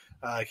through,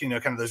 kind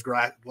of those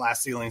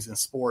glass ceilings in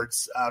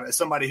sports. As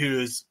somebody who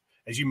is,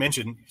 as you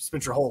mentioned,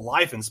 spent your whole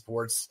life in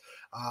sports,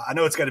 I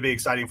know it's got to be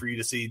exciting for you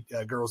to see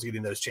girls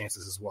getting those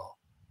chances as well.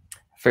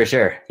 For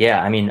sure.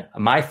 Yeah. I mean,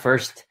 my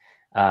first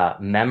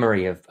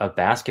memory of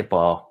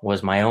basketball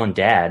was my own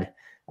dad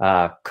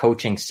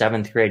coaching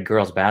 7th grade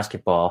girls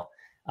basketball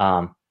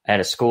at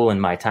a school in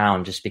my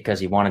town just because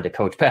he wanted to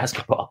coach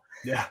basketball.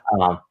 Yeah.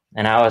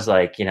 And I was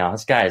like,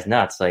 this guy is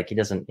nuts. Like, he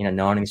doesn't,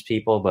 know these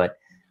people, but,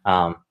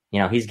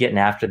 he's getting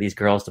after these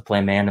girls to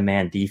play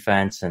man-to-man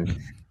defense and,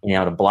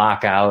 to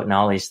block out and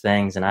all these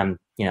things. And I'm,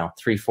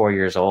 3-4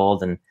 years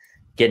old and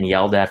getting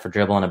yelled at for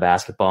dribbling a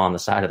basketball on the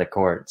side of the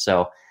court.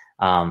 So,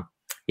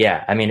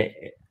 yeah, I mean,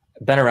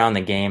 been around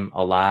the game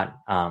a lot.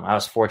 I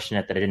was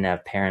fortunate that I didn't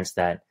have parents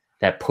that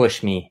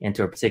pushed me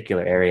into a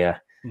particular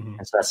area. Mm-hmm.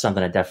 And so that's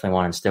something I definitely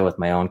want to instill with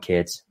my own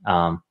kids.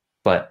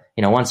 But,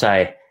 once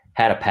I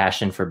had a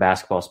passion for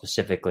basketball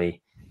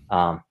specifically,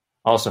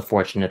 also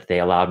fortunate that they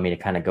allowed me to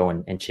kind of go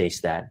and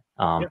chase that.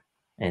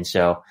 And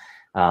so,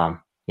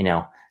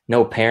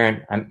 no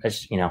parent, I'm,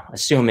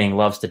 assuming,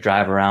 loves to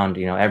drive around,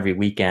 every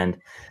weekend,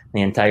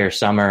 the entire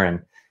summer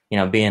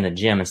and, be in the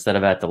gym instead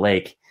of at the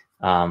lake.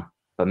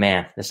 But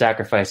man, the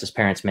sacrifices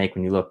parents make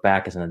when you look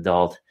back as an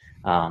adult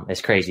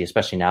is crazy,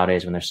 especially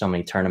nowadays when there's so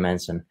many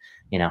tournaments and,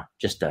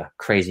 just a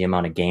crazy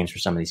amount of games for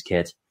some of these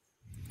kids.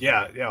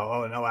 Yeah.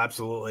 Oh, no,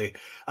 absolutely.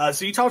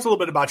 So you talked a little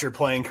bit about your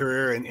playing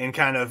career and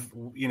kind of,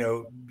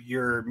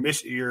 your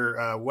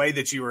way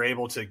that you were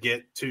able to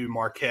get to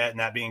Marquette and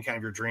that being kind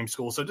of your dream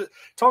school. So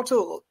talk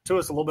to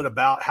us a little bit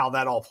about how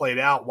that all played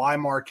out. Why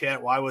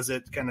Marquette? Why was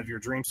it kind of your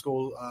dream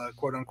school,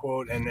 quote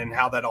unquote, and then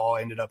how that all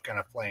ended up kind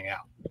of playing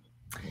out?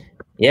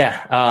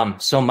 Yeah.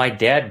 So my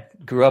dad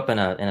grew up in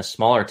a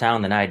smaller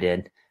town than I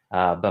did,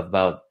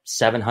 about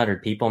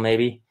 700 people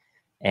maybe.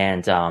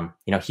 And,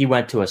 he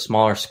went to a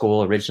smaller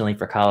school originally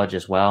for college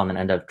as well, and then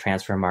ended up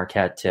transferring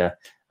Marquette to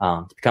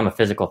become a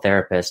physical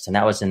therapist. And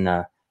that was in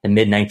the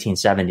mid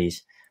 1970s.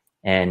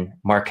 And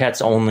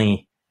Marquette's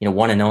only,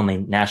 one and only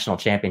national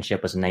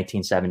championship was in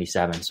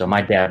 1977. So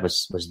my dad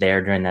was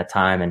there during that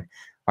time, and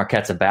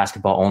Marquette's a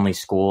basketball only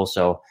school.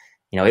 So,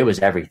 it was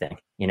everything,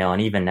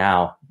 and even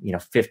now,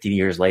 50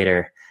 years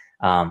later,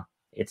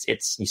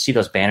 it's, you see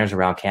those banners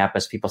around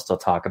campus, people still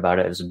talk about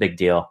it. It was a big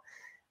deal.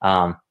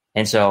 And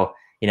so,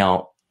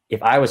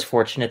 if I was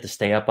fortunate to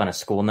stay up on a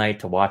school night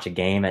to watch a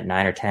game at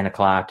 9 or 10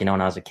 o'clock, when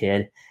I was a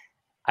kid,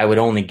 I would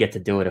only get to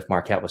do it if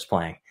Marquette was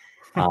playing.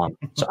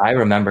 So I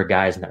remember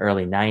guys in the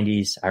early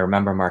 90s. I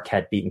remember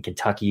Marquette beating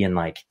Kentucky in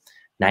like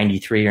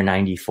 93 or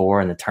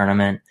 94 in the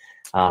tournament.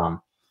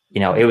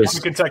 It was I'm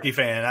a Kentucky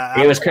fan.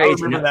 It was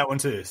crazy. I remember that one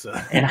too. So,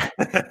 and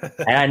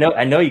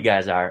I know you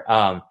guys are.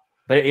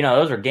 But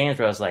those were games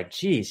where I was like,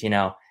 geez,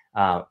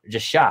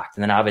 just shocked.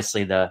 And then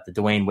obviously the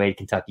Dwayne Wade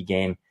Kentucky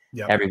game,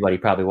 yep. Everybody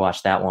probably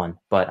watched that one.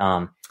 But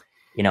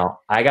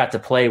I got to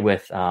play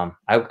with.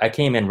 I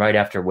came in right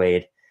after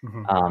Wade,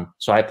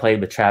 so I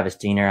played with Travis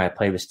Diener. I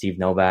played with Steve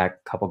Novak,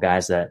 a couple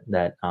guys that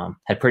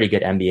had pretty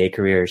good NBA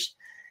careers,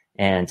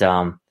 and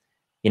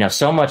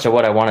so much of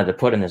what I wanted to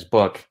put in this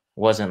book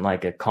wasn't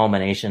like a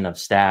culmination of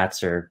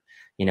stats or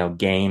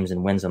games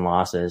and wins and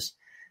losses.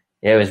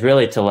 It was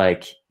really to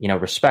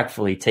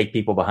respectfully take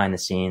people behind the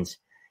scenes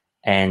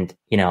and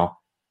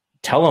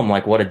tell them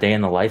like what a day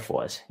in the life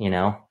was.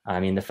 I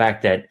mean, the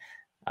fact that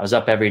I was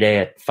up every day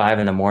at 5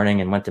 a.m.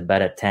 and went to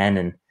bed at 10,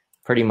 and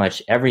pretty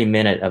much every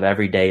minute of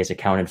every day is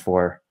accounted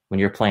for when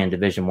you're playing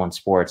Division I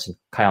sports, and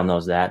Kyle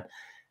knows that.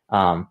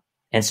 And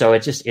so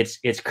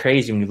it's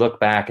crazy when you look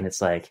back and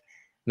it's like,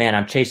 man,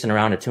 I'm chasing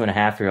around a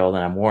 2.5-year-old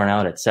and I'm worn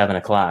out at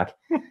 7:00.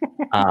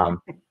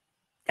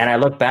 And I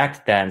look back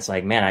at that and it's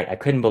like, man, I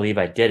couldn't believe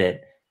I did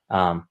it.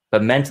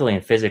 But mentally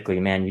and physically,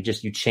 man,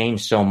 you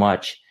change so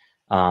much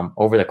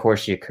over the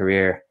course of your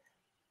career.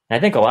 And I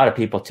think a lot of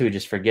people too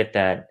just forget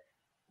that,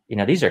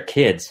 these are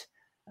kids.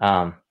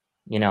 When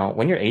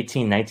you're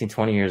 18, 19,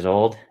 20 years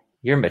old,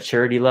 your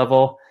maturity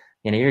level,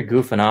 you're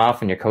goofing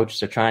off and your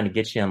coaches are trying to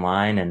get you in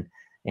line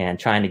and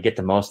trying to get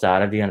the most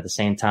out of you. And at the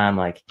same time,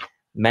 like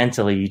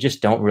mentally, you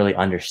just don't really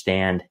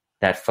understand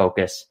that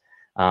focus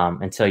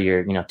until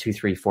you're, 2,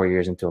 3, 4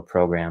 years into a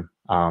program.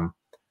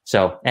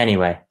 So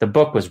anyway, the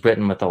book was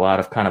written with a lot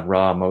of kind of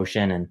raw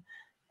emotion. And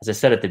as I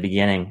said at the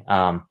beginning,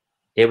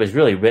 it was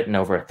really written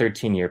over a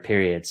 13-year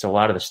period. So a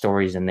lot of the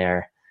stories in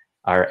there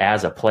are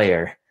as a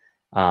player.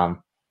 And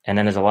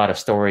then there's a lot of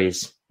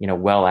stories,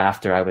 well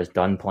after I was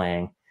done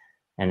playing.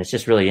 And it's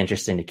just really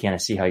interesting to kind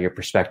of see how your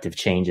perspective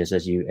changes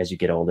as you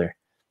get older.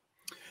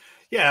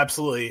 Yeah,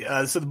 absolutely.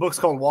 So the book's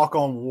called Walk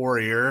On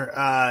Warrior.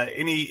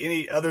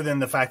 Any other than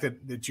the fact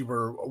that you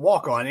were a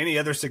walk on, any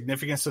other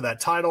significance to that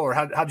title, or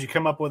how'd you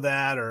come up with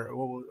that, or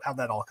how'd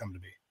that all come to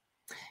be?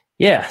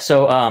 Yeah.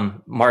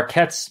 So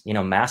Marquette's,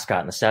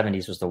 mascot in the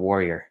 70s was the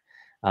Warrior.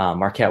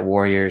 Marquette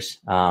Warriors,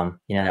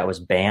 that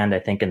was banned, I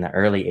think, in the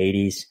early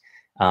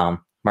 80s.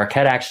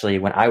 Marquette actually,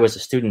 when I was a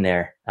student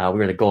there, we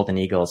were the Golden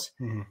Eagles,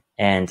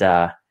 and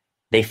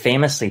they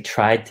famously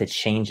tried to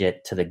change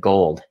it to the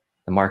gold,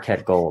 the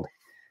Marquette Gold.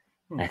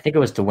 And I think it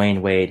was Dwayne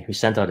Wade who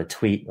sent out a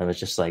tweet that was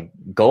just like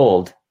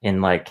gold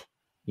in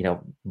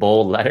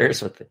bold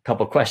letters with a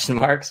couple question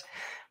marks.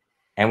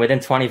 And within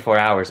 24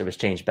 hours, it was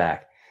changed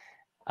back.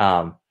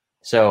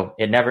 So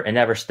it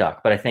never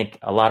stuck. But I think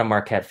a lot of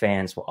Marquette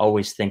fans will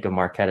always think of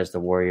Marquette as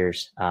the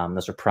Warriors.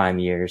 Those were prime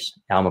years,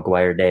 Al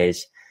McGuire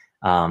days.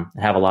 I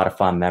have a lot of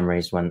fond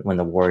memories when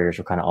the Warriors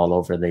were kind of all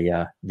over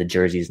the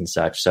jerseys and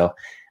such. So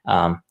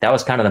that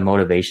was kind of the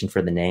motivation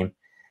for the name.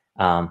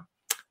 And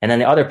then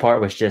the other part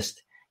was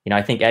just,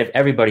 I think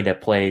everybody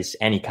that plays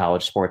any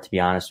college sport, to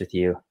be honest with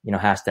you,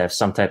 has to have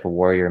some type of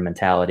warrior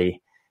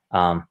mentality.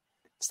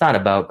 It's not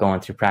about going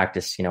through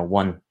practice,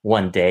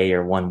 one day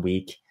or 1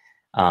 week,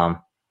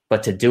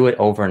 but to do it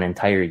over an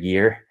entire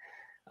year,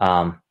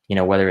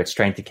 whether it's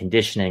strength and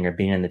conditioning or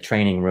being in the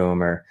training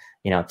room or,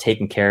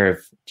 taking care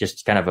of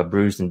just kind of a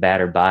bruised and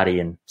battered body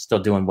and still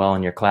doing well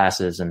in your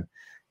classes and,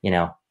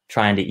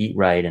 trying to eat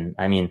right. And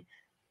I mean,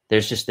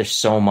 there's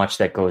so much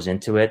that goes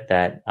into it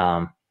that,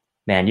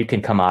 man, you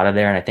can come out of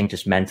there. And I think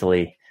just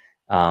mentally,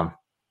 you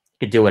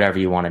could do whatever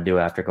you want to do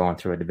after going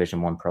through a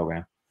Division I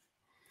program.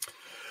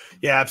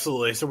 Yeah,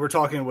 absolutely. So we're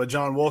talking with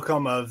John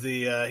Willkom of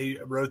he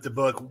wrote the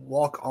book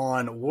Walk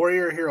On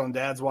Warrior here on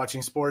Dad's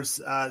Watching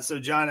Sports. So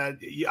John,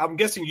 I'm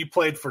guessing you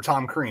played for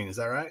Tom Crean. Is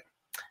that right?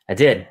 I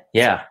did.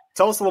 Yeah.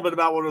 Tell us a little bit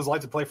about what it was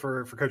like to play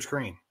for Coach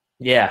Crean.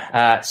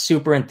 Yeah.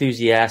 Super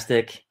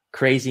enthusiastic,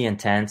 crazy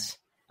intense.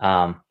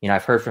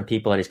 I've heard from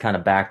people that he's kind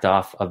of backed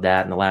off of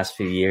that in the last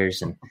few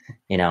years. And,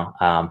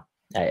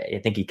 I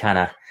think he kind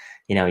of,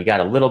 he got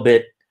a little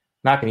bit,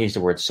 I'm not going to use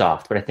the word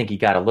soft, but I think he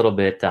got a little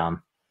bit,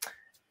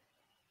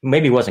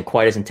 maybe wasn't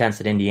quite as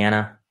intense at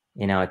Indiana.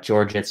 At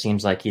Georgia, it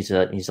seems like he's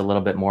a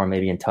little bit more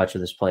maybe in touch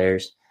with his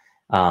players.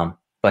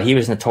 But he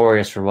was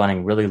notorious for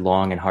running really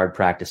long and hard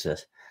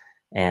practices.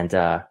 And,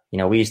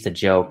 we used to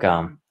joke,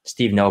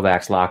 Steve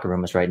Novak's locker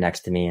room was right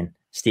next to me, and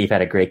Steve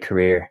had a great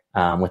career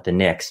with the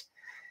Knicks.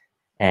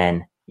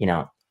 And,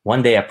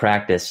 one day at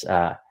practice,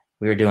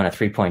 we were doing a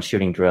 3-point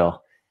shooting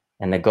drill,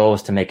 and the goal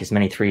was to make as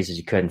many threes as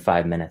you could in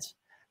 5 minutes.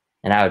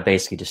 And I would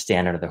basically just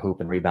stand under the hoop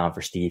and rebound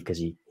for Steve because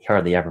he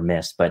hardly ever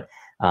missed. But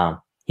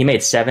he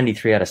made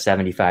 73 out of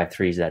 75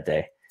 threes that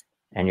day.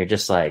 And you're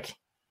just like,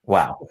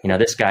 wow,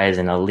 this guy is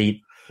an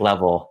elite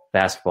level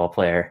basketball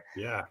player.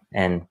 Yeah.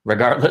 And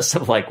regardless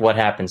of what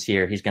happens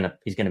here, he's going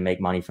to make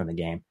money from the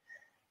game.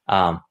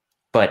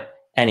 But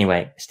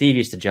anyway, Steve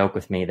used to joke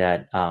with me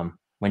that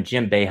when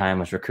Jim Boeheim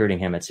was recruiting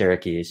him at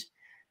Syracuse,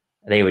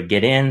 they would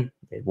get in,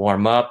 they'd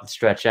warm up,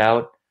 stretch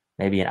out,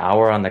 maybe an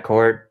hour on the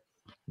court,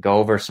 go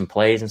over some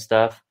plays and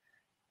stuff.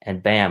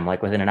 And bam,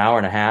 within an hour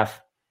and a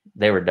half,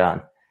 they were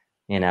done,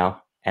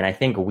 And I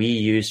think we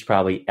used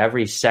probably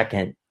every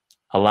second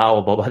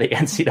allowable by the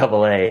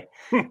NCAA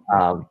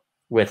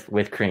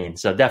with Crean.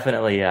 So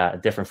definitely a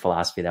different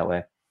philosophy that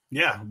way.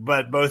 Yeah,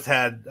 but both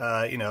had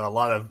a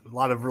lot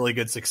of really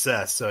good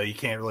success, so you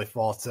can't really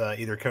fault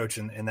either coach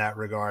in that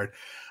regard.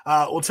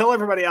 Well, tell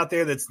everybody out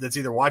there that's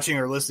either watching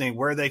or listening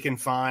where they can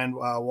find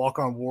Walk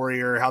On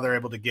Warrior, how they're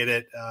able to get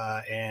it,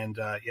 and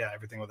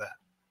everything with that.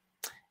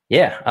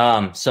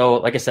 Yeah. So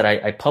like I said,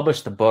 I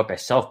published the book. I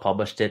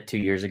self-published it 2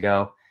 years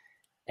ago,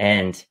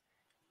 and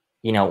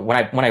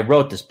when I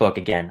wrote this book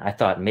again, I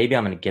thought maybe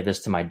I'm going to give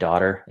this to my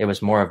daughter. It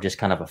was more of just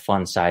kind of a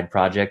fun side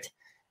project.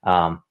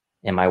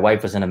 And my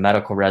wife was in a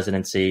medical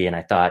residency, and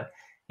I thought,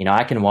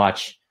 I can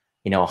watch,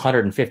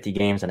 150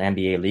 games on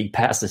NBA League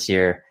Pass this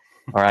year,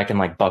 or I can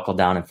buckle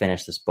down and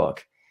finish this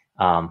book.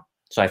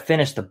 So I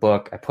finished the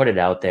book. I put it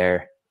out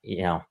there.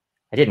 I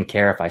didn't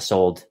care if I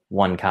sold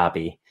one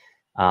copy,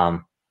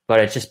 but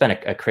it's just been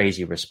a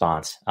crazy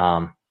response.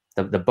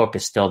 The book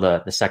is still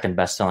the second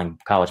best-selling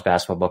college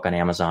basketball book on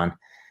Amazon.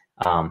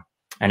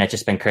 And it's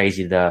just been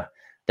crazy. The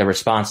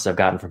responses I've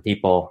gotten from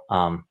people,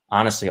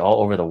 honestly,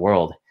 all over the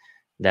world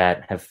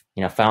that have,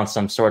 found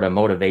some sort of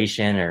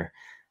motivation, or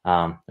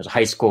there's a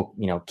high school,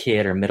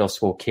 kid or middle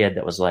school kid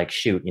that was like,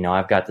 shoot,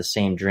 I've got the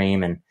same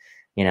dream, and,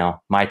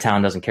 my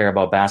town doesn't care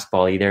about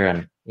basketball either.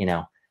 And,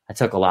 I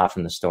took a lot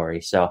from the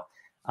story. So,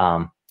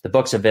 the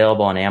book's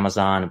available on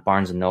Amazon,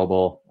 Barnes and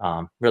Noble,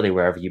 really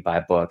wherever you buy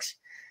books.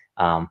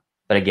 But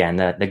again,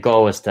 the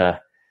goal was to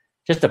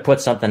put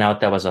something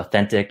out that was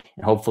authentic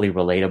and hopefully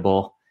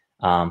relatable.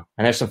 And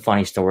there's some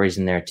funny stories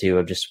in there too,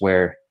 of just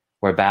where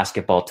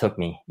basketball took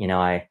me.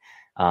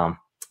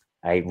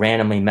 I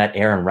randomly met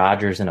Aaron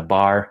Rodgers in a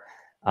bar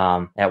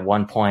at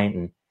one point,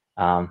 and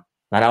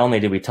not only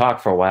did we talk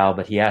for a while,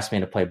 but he asked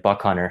me to play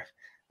Buck Hunter,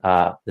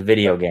 the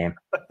video game,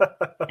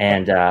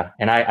 and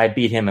I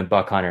beat him in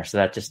Buck Hunter. So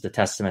that's just a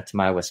testament to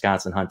my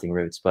Wisconsin hunting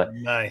roots. But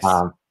nice.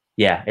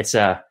 It's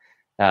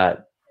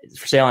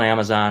for sale on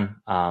Amazon,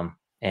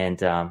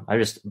 and I'm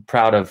just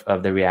proud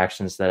of the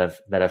reactions that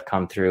have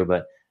come through.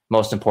 But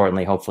most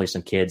importantly, hopefully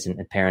some kids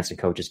and parents and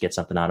coaches get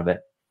something out of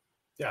it.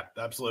 Yeah,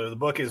 absolutely. The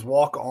book is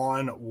Walk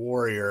On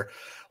Warrior.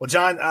 Well,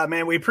 John,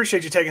 man, we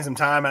appreciate you taking some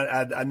time.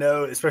 I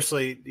know,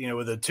 especially,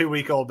 with a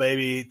 2-week-old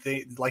baby,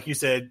 like you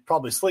said,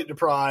 probably sleep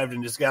deprived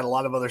and just got a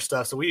lot of other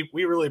stuff. So we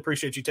really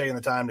appreciate you taking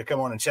the time to come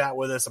on and chat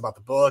with us about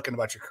the book and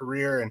about your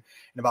career and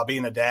about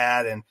being a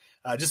dad. And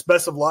just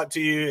best of luck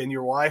to you and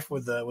your wife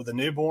with the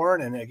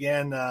newborn. And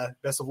again,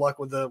 best of luck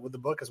with the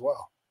book as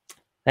well.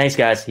 Thanks,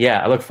 guys.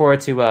 Yeah, I look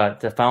forward to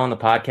following the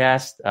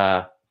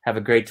podcast. Have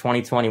a great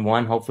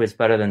 2021. Hopefully it's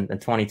better than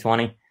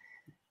 2020.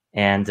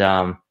 And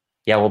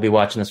we'll be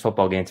watching this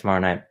football game tomorrow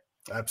night.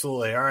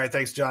 Absolutely. All right.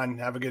 Thanks, John.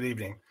 Have a good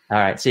evening. All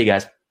right. See you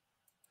guys.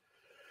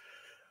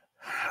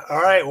 All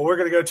right. Well, we're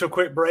going to go to a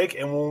quick break.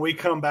 And when we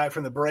come back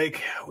from the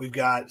break, we've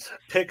got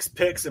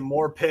picks, and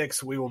more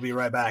picks. We will be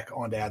right back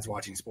on Dad's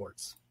Watching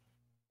Sports.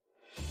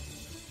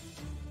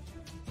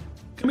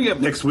 Coming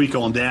up next week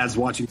on Dad's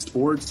Watching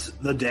Sports,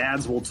 the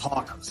dads will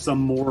talk some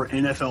more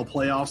NFL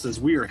playoffs as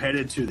we are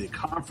headed to the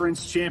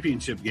conference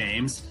championship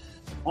games.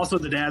 Also,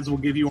 the dads will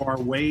give you our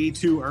way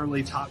too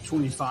early top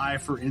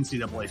 25 for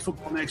NCAA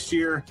football next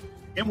year.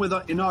 And with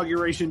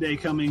Inauguration Day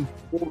coming,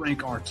 we'll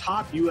rank our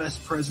top U.S.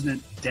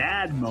 president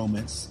dad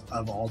moments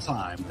of all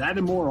time. That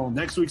and more on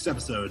next week's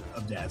episode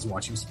of Dad's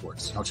Watching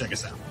Sports. Y'all check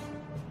us out.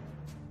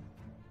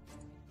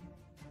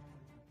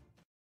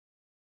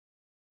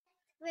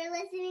 We're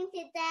listening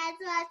to Dad's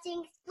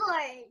Watching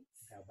Sports.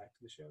 Now back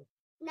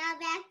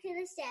to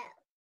the show.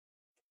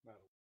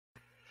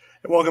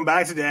 Welcome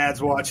back to Dad's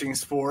Watching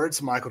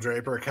Sports. Michael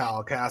Draper,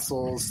 Kyle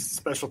Castles.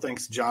 Special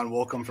thanks to John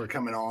Willkom for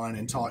coming on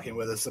and talking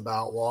with us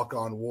about Walk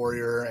On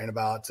Warrior and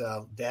about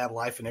dad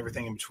life and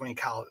everything in between.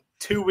 Kyle,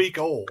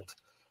 2-week-old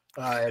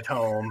at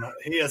home.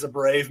 He is a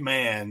brave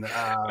man.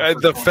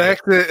 The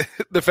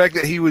fact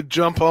that he would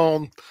jump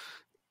on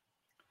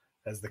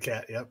as the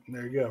cat. Yep,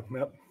 there you go.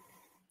 Yep.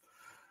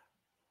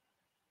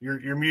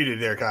 You're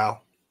muted there,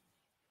 Kyle.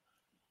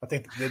 I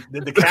think did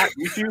the cat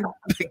mute you?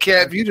 The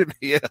cat muted me.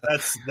 Yeah,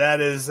 that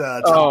is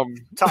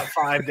top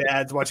 5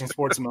 Dads Watching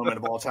Sports moment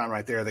of all time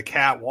right there. The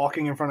cat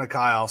walking in front of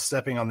Kyle,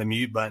 stepping on the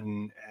mute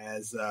button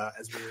as we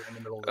were in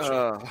the middle of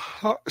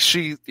the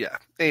show.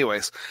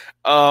 Anyways,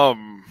 no,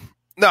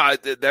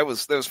 that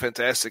was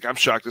fantastic. I'm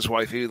shocked his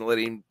wife even let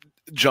him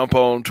jump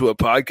on to a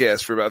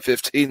podcast for about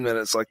 15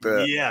 minutes like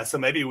that. Yeah, so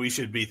maybe we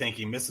should be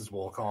thanking Mrs.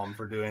 Willkom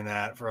for doing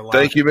that for a lot.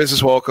 Thank you,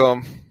 Mrs.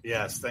 Willkom.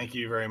 Yes, thank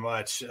you very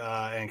much,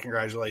 and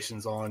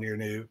congratulations on your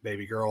new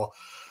baby girl.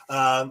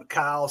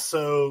 Kyle,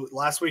 so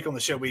last week on the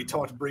show we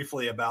talked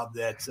briefly about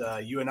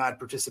that you and I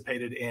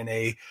participated in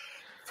a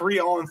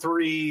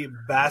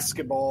 3-on-3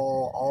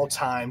 basketball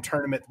all-time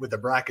tournament with the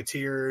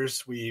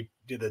Bracketeers. We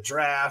did a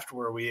draft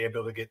where we were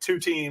able to get 2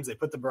 teams. They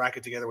put the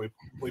bracket together.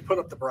 We put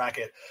up the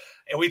bracket,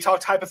 and we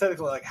talked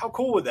hypothetically, like, how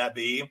cool would that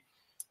be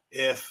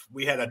if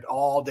we had an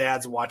all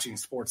dads watching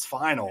sports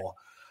final?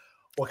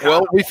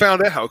 Well, we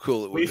found out how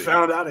cool it would be. We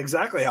found out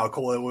exactly how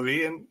cool it would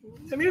be, and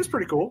I mean, it's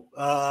pretty cool.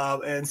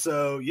 And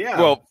so, yeah.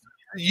 Well,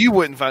 you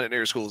wouldn't find it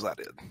near as cool as I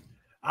did.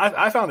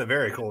 I found it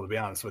very cool, to be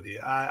honest with you.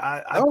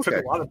 I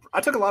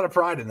took a lot of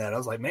pride in that. I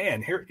was like,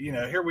 man,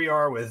 here we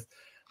are with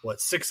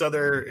 6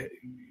 other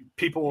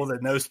people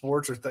that know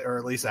sports or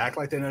at least act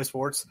like they know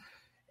sports,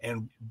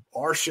 and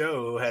our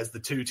show has the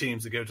 2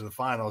 teams that go to the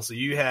final. So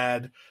you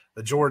had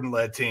the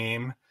Jordan-led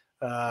team,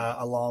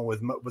 along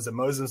with was it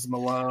Moses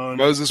Malone?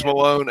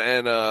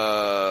 And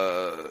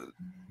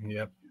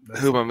yep.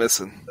 Who am I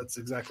missing? That's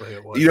exactly who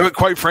it was. You know,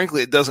 quite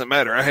frankly, it doesn't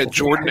matter. I had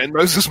Jordan and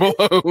Moses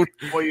Malone.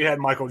 Well, you had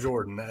Michael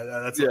Jordan.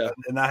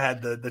 And I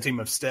had the team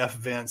of Steph,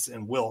 Vince,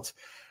 and Wilt.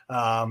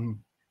 And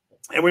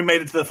we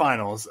made it to the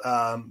finals.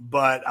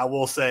 But I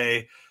will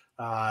say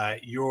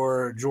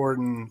your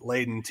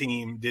Jordan-laden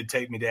team did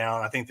take me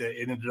down. I think that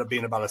it ended up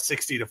being about a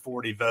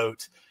 60-40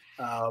 vote.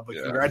 But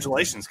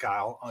congratulations,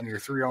 Kyle, on your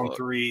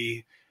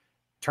 3-on-3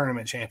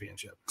 tournament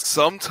championship.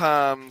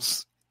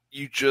 Sometimes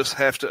you just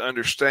have to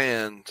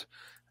understand –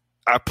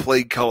 I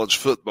played college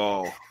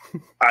football.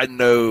 I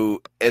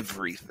know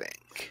everything.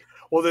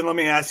 Well, then let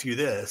me ask you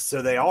this.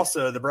 So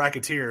the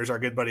Bracketeers, our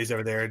good buddies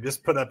over there,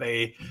 just put up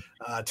a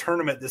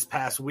tournament this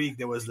past week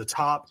that was the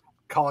top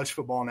college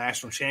football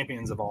national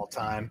champions of all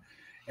time.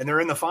 And they're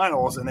in the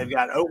finals, and they've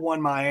got 0-1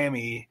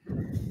 Miami,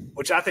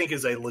 which I think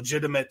is a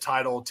legitimate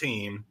title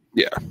team.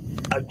 Yeah.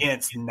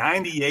 Against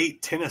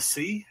 98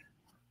 Tennessee.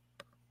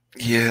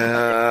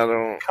 Yeah, I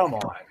don't. Come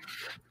on.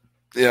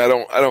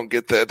 Yeah, I don't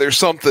get that. There's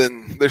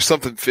something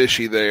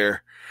fishy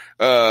there.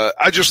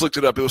 I just looked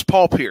it up. It was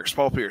Paul Pierce.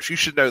 You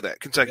should know that.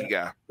 Kentucky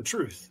guy. The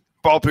truth.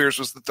 Paul Pierce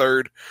was the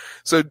third.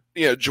 So,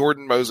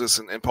 Jordan, Moses,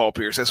 and Paul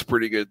Pierce. That's a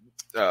pretty good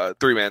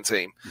 3-man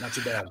team. Not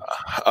too bad.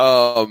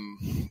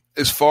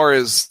 As far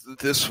as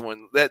this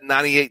one, that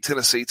 98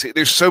 Tennessee team,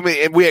 there's so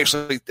many, and we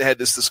actually had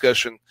this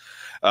discussion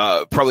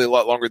probably a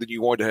lot longer than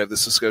you wanted to have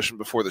this discussion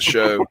before the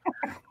show.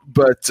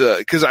 But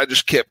because I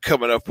just kept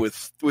coming up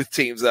with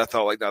teams that I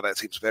thought, like, no, that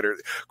team's better.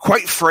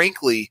 Quite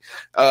frankly,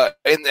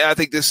 and I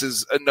think this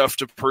is enough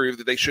to prove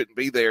that they shouldn't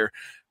be there,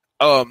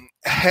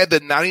 had the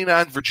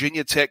 99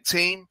 Virginia Tech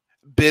team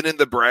been in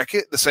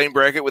the same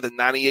bracket with a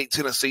 98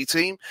 Tennessee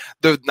team,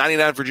 the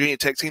 99 Virginia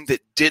Tech team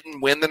that didn't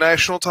win the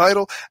national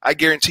title, I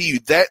guarantee you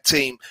that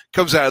team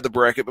comes out of the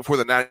bracket before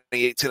the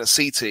 98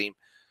 Tennessee team.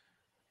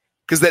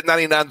 Because that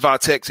 99 Vi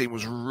Tech team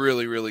was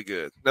really, really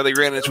good. Now, they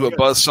ran into a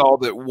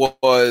buzzsaw that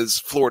was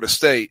Florida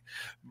State,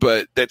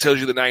 but that tells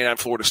you the 99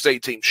 Florida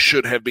State team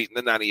should have beaten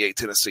the 98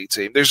 Tennessee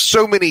team. There's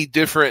so many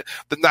different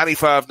 – the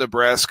 95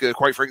 Nebraska,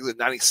 quite frankly, the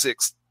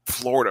 96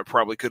 Florida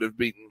probably could have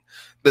beaten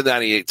the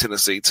 98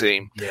 Tennessee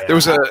team. Yeah. There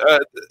was a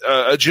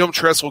Jim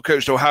Tressel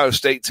coached Ohio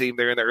State team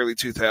there in the early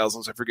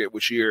 2000s. I forget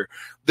which year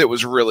that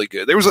was really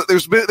good.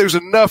 There's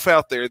enough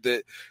out there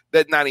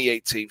that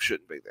 98 team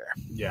shouldn't be there.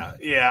 Yeah.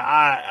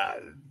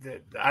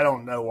 I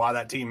don't know why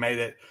that team made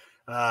it.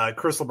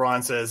 Chris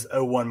LeBron says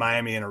 0-1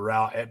 Miami in a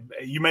rout.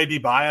 You may be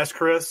biased,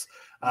 Chris.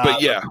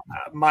 But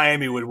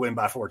Miami would win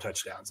by 4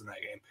 touchdowns in that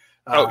game.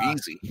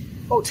 Easy.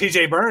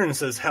 TJ Burns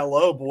says,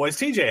 hello, boys.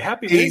 TJ,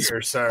 happy New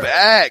Year, sir.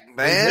 Back,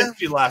 man. We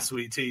missed you last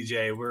week,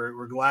 TJ.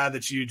 We're glad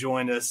that you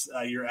joined us.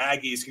 Your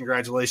Aggies,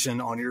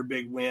 congratulations on your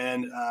big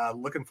win.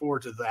 Looking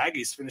forward to the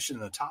Aggies finishing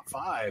in the top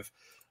 5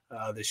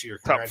 this year.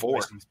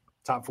 Congratulations.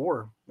 Top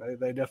 4.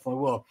 They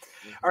definitely will.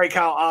 All right,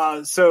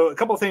 Kyle. So a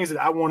couple of things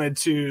that I wanted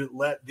to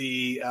let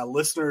the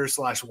listeners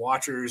 /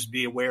 watchers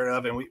be aware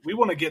of, and we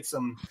want to get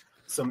some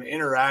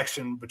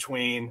interaction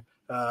between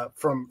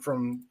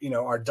from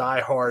our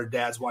diehard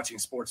Dads Watching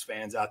Sports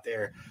fans out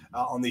there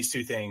on these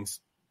 2 things.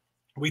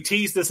 We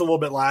teased this a little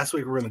bit last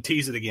week. We're going to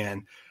tease it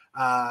again.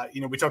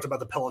 We talked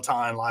about the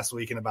Peloton last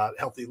week and about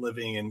healthy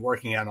living and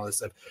working out and all this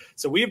stuff.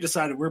 So we have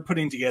decided we're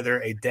putting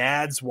together a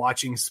Dads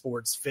Watching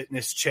Sports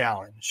Fitness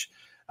Challenge.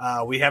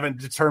 We haven't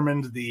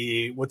determined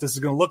what this is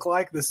going to look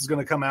like. This is going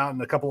to come out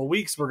in a couple of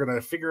weeks. We're going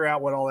to figure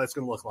out what all that's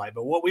going to look like.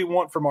 But what we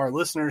want from our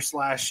listeners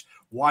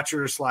 /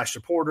 watchers /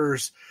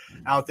 supporters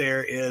out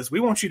there is we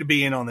want you to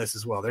be in on this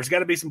as well. There's got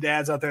to be some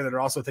dads out there that are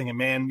also thinking,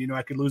 man,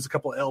 I could lose a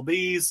couple of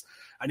LBs.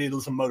 I need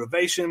some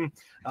motivation.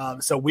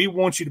 So we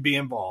want you to be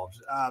involved.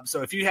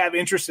 So if you have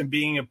interest in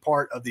being a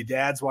part of the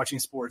Dads Watching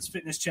Sports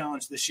Fitness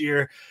Challenge this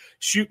year,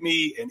 shoot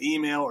me an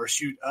email or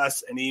shoot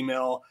us an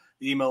email.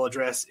 The email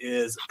address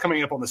is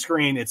coming up on the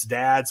screen. It's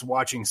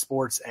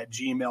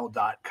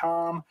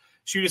dadswatchingsports@gmail.com.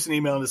 Shoot us an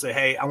email and just say,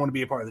 hey, I want to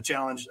be a part of the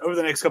challenge. Over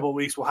the next couple of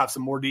weeks, we'll have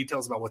some more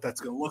details about what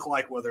that's going to look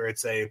like, whether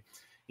it's a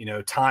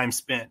time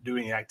spent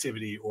doing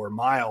activity or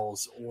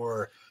miles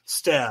or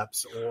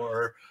steps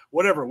or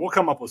whatever. We'll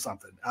come up with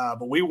something.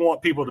 But we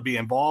want people to be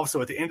involved.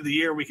 So at the end of the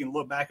year, we can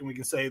look back and we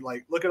can say,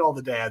 like, look at all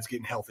the dads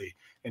getting healthy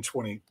in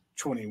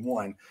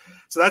 2021.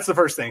 So that's the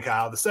first thing,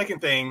 Kyle. The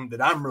second thing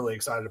that I'm really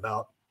excited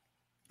about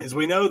is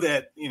we know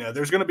that,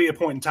 there's going to be a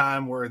point in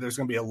time where there's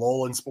going to be a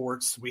lull in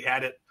sports. We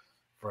had it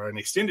for an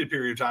extended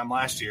period of time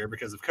last year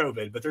because of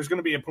COVID, but there's going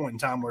to be a point in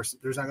time where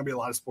there's not going to be a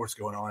lot of sports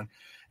going on.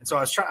 And so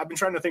I've been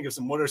trying to think of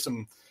what are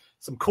some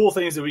cool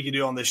things that we can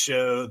do on this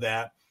show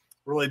that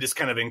really just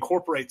kind of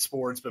incorporate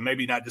sports, but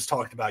maybe not just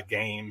talking about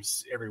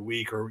games every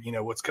week or,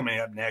 what's coming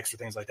up next or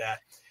things like that.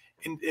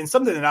 And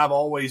something that I've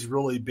always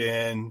really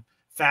been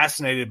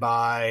fascinated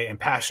by and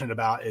passionate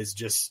about is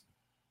just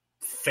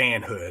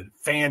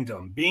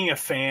fandom, being a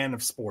fan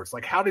of sports.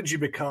 Like, how did you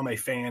become a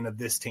fan of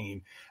this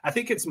team? I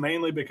think it's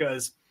mainly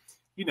because,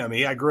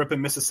 me, I grew up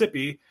in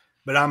Mississippi,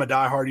 but I'm a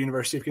diehard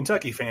University of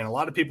Kentucky fan. A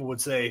lot of people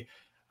would say,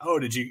 oh,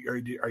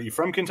 are you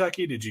from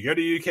Kentucky? Did you go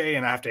to UK?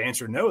 And I have to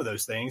answer no of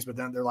those things. But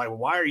then they're like, well,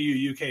 why are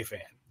you a UK fan?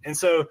 And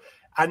so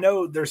I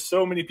know there's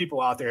so many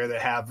people out there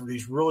that have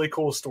these really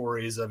cool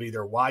stories of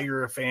either why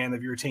you're a fan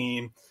of your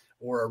team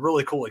or a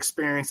really cool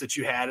experience that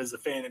you had as a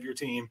fan of your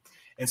team.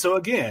 And so,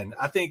 again,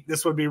 I think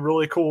this would be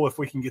really cool if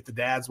we can get the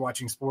Dads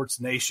Watching Sports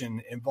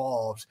Nation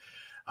involved.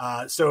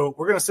 So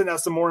we're going to send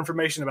out some more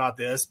information about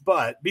this,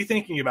 but be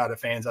thinking about it,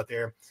 fans out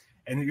there.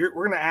 And we're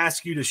going to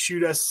ask you to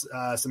shoot us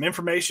some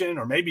information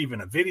or maybe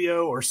even a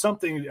video or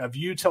something of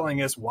you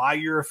telling us why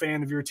you're a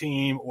fan of your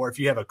team, or if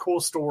you have a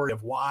cool story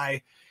of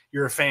why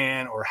you're a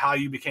fan or how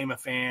you became a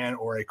fan,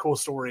 or a cool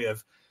story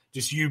of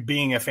just you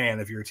being a fan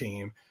of your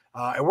team.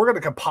 And we're going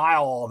to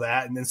compile all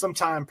that. And then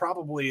sometime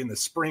probably in the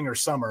spring or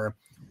summer,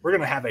 we're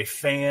going to have a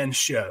fan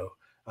show.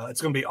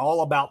 It's going to be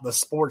all about the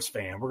sports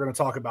fan. We're going to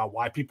talk about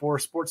why people are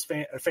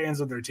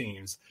fans of their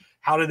teams.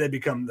 How did they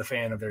become the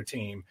fan of their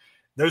team?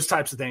 Those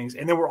types of things.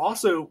 And then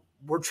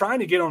we're trying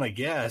to get on a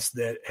guest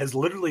that has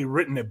literally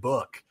written a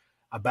book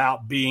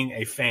about being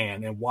a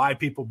fan and why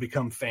people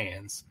become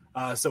fans.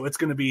 So it's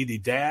going to be the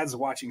Dads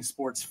Watching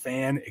Sports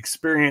fan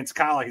experience.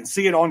 Kyle, I can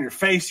see it on your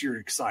face. You're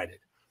excited.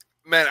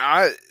 Man,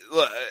 I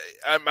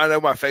know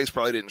my face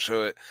probably didn't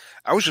show it.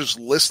 I was just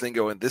listening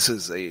going, this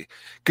is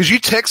because you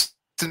texted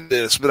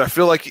this, but I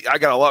feel like I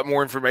got a lot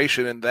more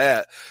information in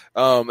that.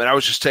 And I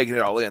was just taking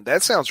it all in.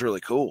 That sounds really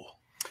cool.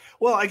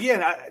 Well,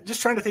 again,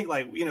 just trying to think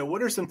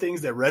what are some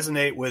things that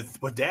resonate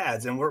with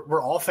dads? And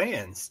we're all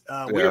fans.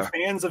 We're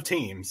fans of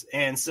teams.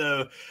 And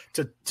so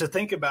to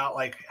think about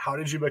how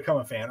did you become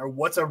a fan, or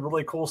what's a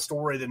really cool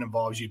story that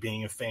involves you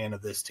being a fan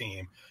of this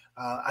team?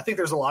 I think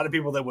there's a lot of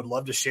people that would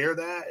love to share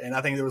that. And I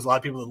think there was a lot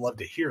of people that would love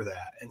to hear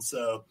that. And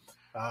so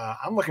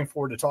I'm looking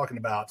forward to talking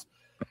about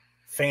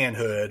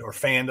fanhood or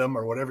fandom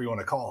or whatever you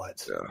want to call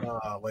it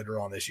later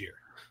on this year.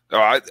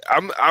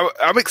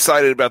 I'm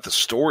excited about the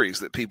stories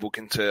that people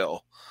can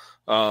tell.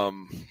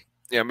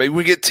 Maybe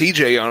we get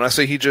TJ on. I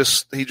say he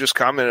just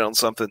commented on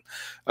something.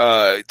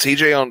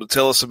 TJ on to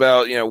tell us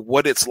about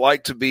what it's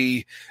like to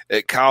be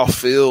at Kyle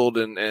Field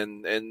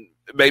and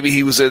maybe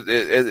he was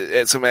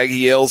at some Aggie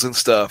Yells and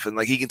stuff, and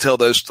he can tell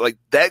those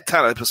that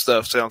kind of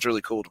stuff sounds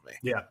really cool to me.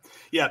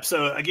 Yeah.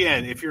 So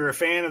again, if you're a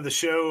fan of the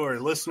show or a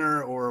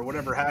listener or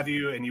whatever have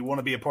you, and you want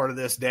to be a part of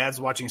this,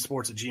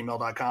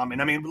 dadswatchingsports@gmail.com.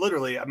 And I mean,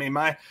 literally,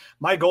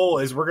 my goal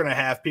is we're going to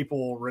have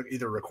people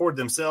either record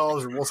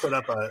themselves or we'll set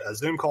up a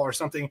Zoom call or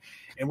something.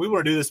 And we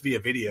want to do this via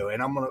video.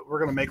 And we're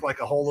going to make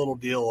a whole little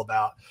deal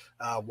about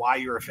why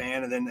you're a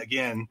fan. And then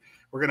again,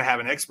 we're going to have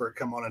an expert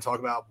come on and talk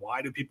about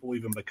why do people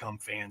even become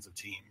fans of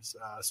teams.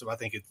 So I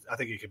think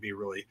it could be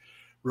really,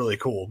 really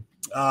cool.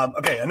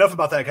 Okay, enough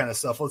about that kind of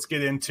stuff. Let's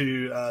get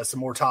into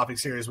some more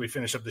topics here as we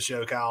finish up the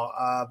show,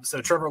 Kyle.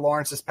 So Trevor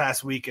Lawrence this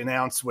past week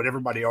announced what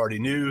everybody already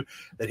knew,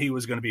 that he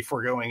was going to be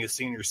foregoing his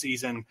senior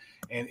season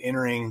and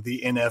entering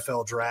the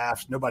NFL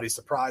draft. Nobody's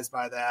surprised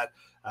by that.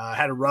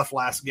 Had a rough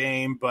last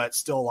game, but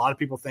still a lot of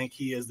people think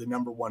he is the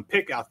number one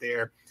pick out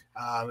there.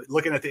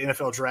 Looking at the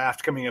NFL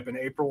draft coming up in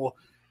April,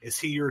 is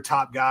he your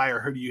top guy, or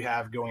who do you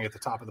have going at the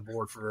top of the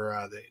board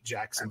for the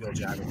Jacksonville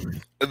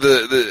Jaguars?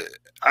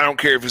 I don't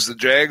care if it's the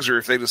Jags or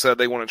if they decide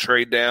they want to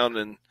trade down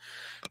and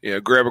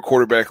grab a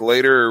quarterback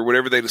later or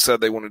whatever they decide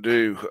they want to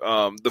do.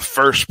 The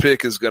first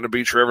pick is going to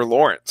be Trevor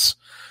Lawrence.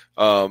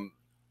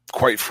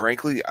 Quite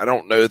frankly, I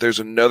don't know there's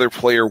another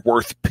player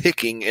worth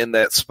picking in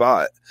that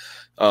spot.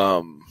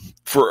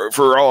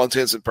 For all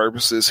intents and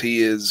purposes,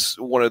 he is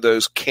one of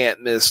those can't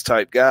miss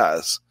type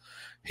guys.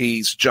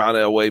 He's John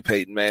Elway,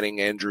 Peyton Manning,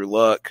 Andrew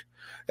Luck.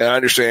 And I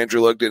understand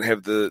Andrew Luck didn't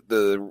have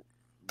the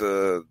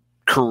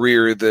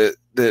career that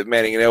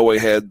Manning and Elway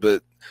had,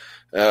 but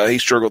he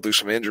struggled through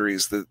some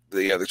injuries that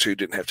the other two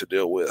didn't have to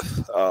deal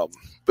with.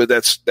 But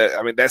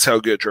that's how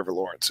good Trevor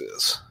Lawrence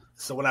is.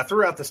 So when I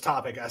threw out this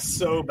topic, I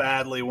so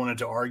badly wanted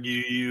to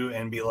argue you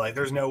and be like,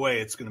 there's no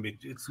way it's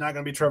not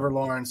going to be Trevor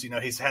Lawrence.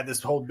 He's had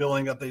this whole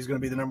building up that he's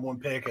going to be the number one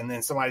pick, and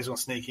then somebody's going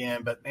to sneak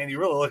in. But man, you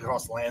really look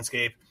across the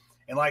landscape.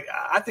 And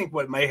I think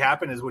what may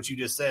happen is what you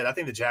just said. I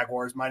think the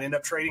Jaguars might end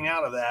up trading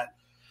out of that,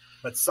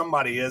 but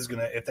somebody is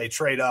going to, if they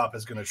trade up,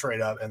 is going to trade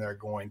up, and they're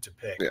going to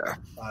pick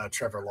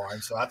Trevor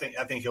Lawrence. So I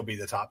think he'll be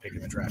the top pick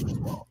in the draft as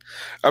well.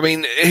 I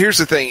mean, here's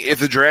the thing: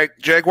 if the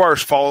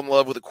Jaguars fall in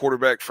love with a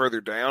quarterback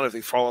further down, if they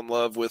fall in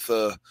love with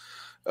a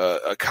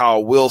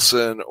Kyle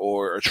Wilson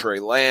or a Trey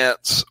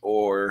Lance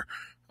or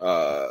who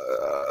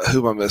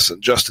am I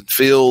missing? Justin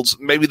Fields,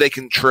 maybe they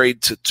can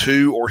trade to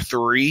 2 or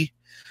 3.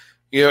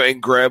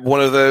 And grab one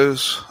of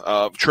those.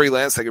 Trey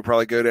Lance, they could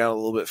probably go down a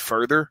little bit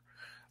further.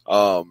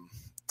 So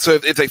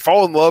if they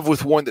fall in love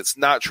with one that's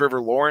not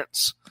Trevor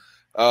Lawrence,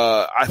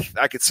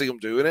 I could see them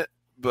doing it,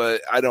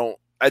 but I don't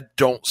I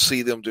don't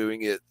see them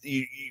doing it.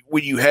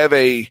 When you have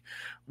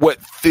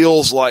what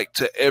feels like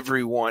to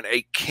everyone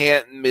a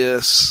can't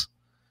miss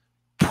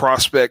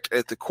prospect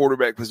at the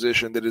quarterback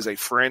position that is a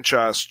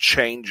franchise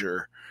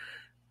changer,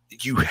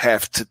 you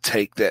have to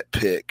take that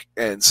pick.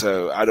 And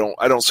so I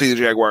don't see the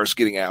Jaguars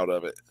getting out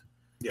of it.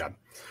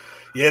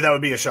 Yeah, that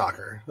would be a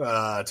shocker,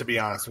 to be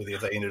honest with you,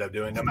 if they ended up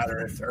doing, no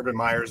matter if Urban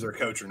Meyer's their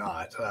coach or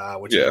not,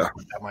 which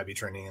that might be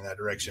trending in that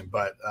direction.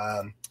 But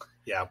I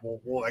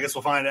guess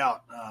we'll find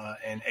out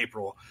in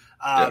April.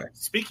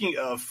 Speaking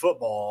of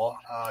football,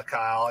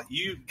 Kyle,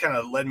 you kind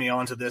of led me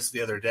on to this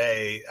the other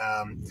day.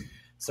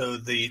 So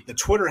the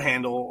Twitter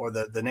handle or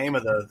the name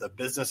of the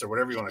business or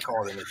whatever you want to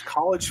call them is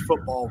College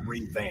Football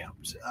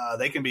Revamped.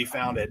 They can be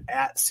found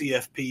at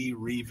CFP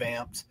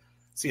Revamped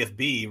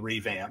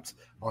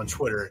on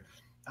Twitter.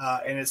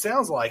 And it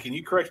sounds like, and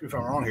you correct me if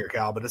I'm wrong here,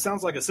 Kyle, but it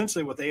sounds like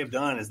essentially what they have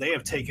done is they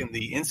have taken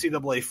the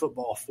NCAA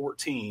Football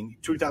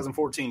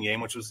 2014 game,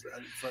 which was,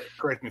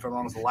 correct me if I'm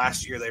wrong, was the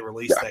last year they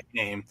released that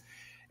game,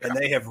 and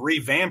they have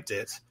revamped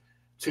it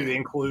to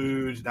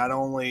include not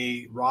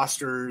only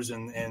rosters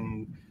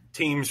and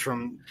teams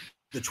from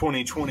the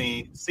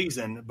 2020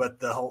 season, but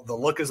the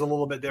look is a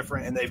little bit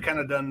different, and they've kind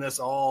of done this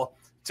all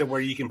to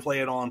where you can play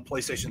it on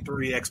PlayStation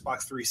 3,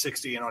 Xbox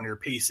 360, and on your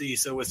PC.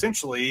 So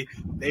essentially,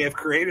 they have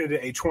created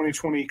a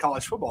 2020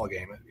 college football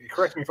game.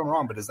 Correct me if I'm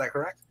wrong, but is that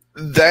correct?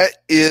 That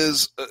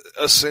is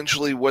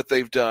essentially what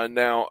they've done.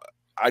 Now,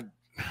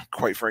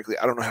 quite frankly,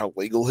 I don't know how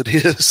legal it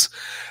is,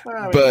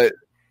 but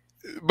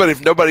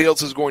if nobody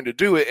else is going to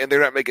do it and they're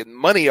not making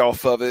money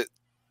off of it,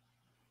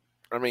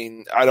 I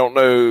mean, I don't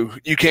know.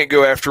 You can't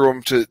go after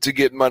them to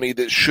get money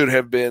that should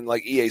have been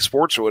like EA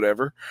Sports or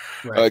whatever.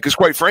 Because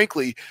quite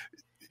frankly,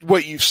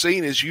 what you've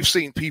seen is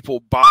people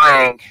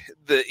buying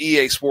the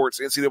EA Sports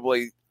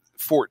NCAA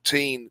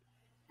 14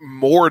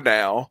 more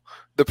now.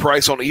 The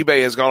price on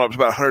eBay has gone up to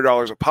about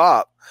 $100 a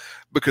pop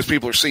because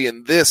people are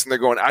seeing this and they're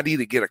going, I need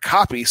to get a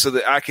copy so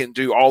that I can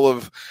do all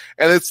of,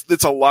 and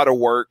it's a lot of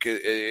work.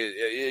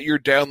 You're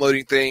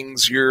downloading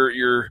things,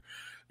 you're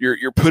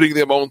putting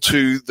them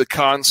onto the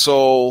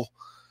console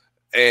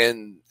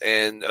and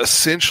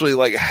essentially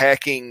like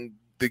hacking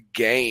the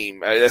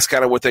game. That's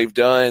kind of what they've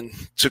done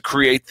to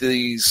create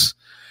these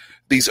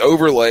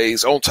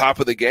overlays on top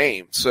of the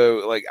game.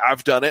 So like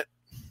I've done it.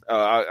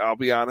 I'll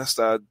be honest.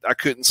 I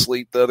couldn't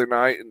sleep the other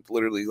night and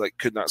literally like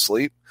could not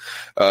sleep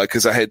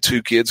because I had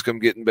two kids come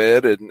get in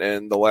bed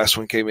and the last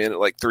one came in at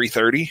like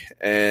 3:30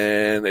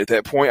 and at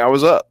that point I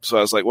was up. So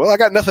I was like, well, I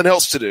got nothing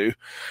else to do.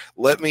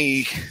 Let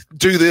me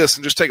do this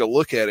and just take a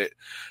look at it.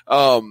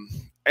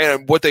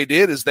 And what they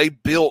did is they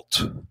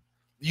built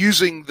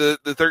using the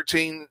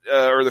 13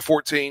 or the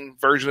 14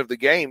 version of the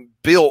game,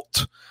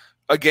 built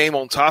a game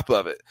on top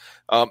of it.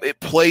 It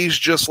plays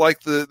just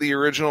like the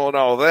original and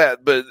all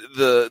that, but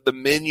the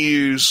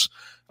menus,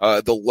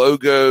 the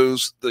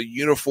logos, the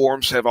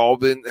uniforms have all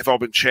been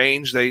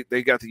changed.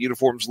 They got the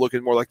uniforms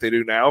looking more like they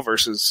do now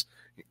versus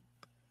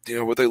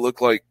what they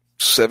looked like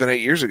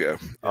 7-8 years ago.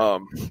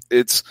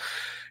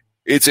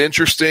 It's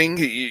interesting.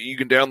 You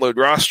can download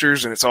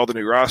rosters and it's all the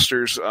new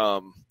rosters.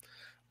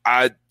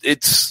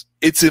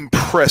 It's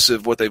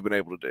impressive what they've been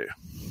able to do.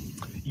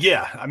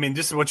 Yeah, I mean,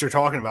 just what you're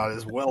talking about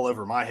is well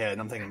over my head.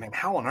 And I'm thinking, man,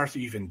 how on earth do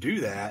you even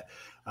do that?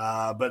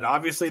 But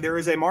obviously there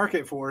is a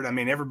market for it. I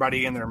mean,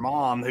 everybody and their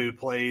mom who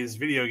plays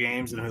video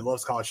games and who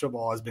loves college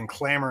football has been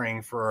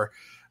clamoring for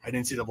an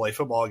NCAA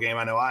football game.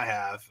 I know I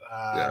have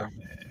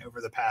over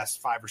the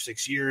past 5 or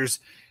 6 years,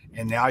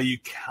 and now you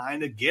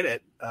kind of get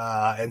it.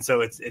 And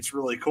so it's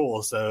really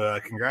cool. So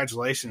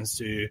congratulations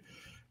to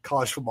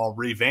College Football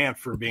Revamped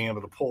for being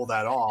able to pull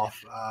that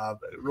off.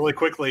 Really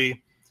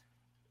quickly,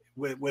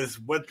 with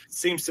what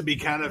seems to be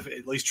kind of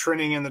at least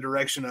trending in the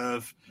direction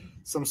of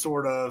some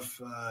sort of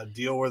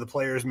deal where the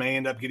players may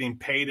end up getting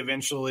paid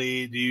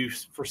eventually. Do you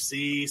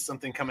foresee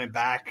something coming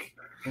back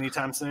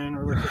anytime soon?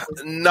 Really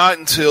quickly? Not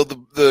until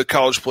the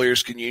college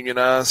players can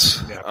unionize.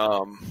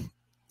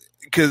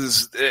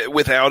 Because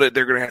without it,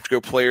 they're going to have to go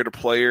player to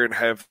player and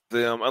have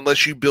them,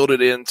 unless you build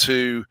it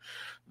into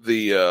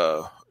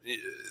the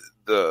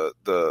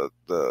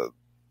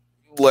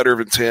letter of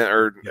intent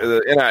or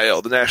the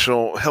NIL, the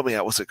national, help me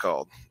out, what's it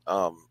called?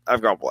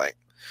 I've gone blank.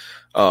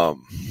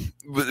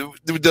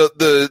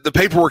 The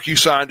paperwork you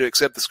sign to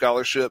accept the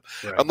scholarship,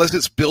 unless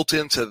it's built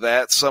into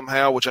that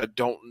somehow, which I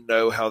don't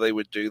know how they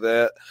would do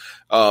that.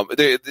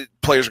 The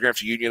players are going to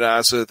have to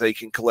unionize so that they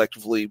can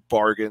collectively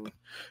bargain.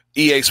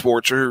 EA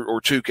Sports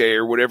or 2K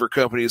or whatever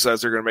company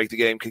decides they're going to make the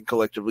game can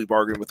collectively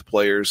bargain with the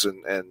players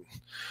and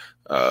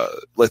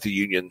let the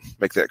union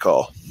make that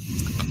call.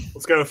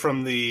 Let's go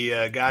from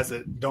the guys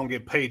that don't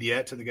get paid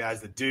yet to the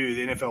guys that do.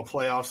 The NFL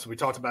playoffs, we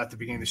talked about at the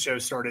beginning of the show,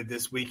 started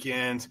this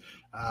weekend.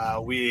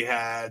 We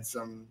had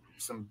some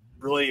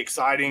really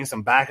exciting,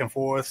 some back and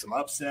forth, some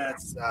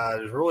upsets.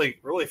 It was really,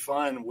 really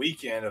fun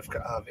weekend of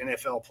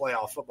NFL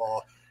playoff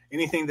football.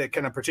 Anything that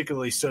kind of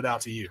particularly stood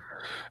out to you?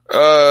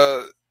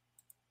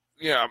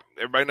 Yeah,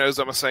 everybody knows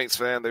I'm a Saints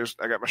fan.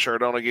 I got my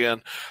shirt on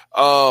again.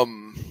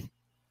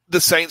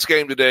 The Saints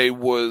game today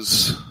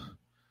was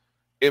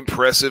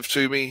impressive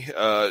to me.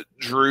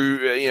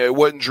 Drew, it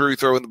wasn't Drew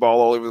throwing the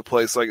ball all over the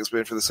place like it's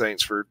been for the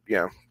Saints for,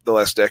 the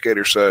last decade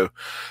or so.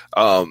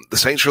 The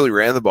Saints really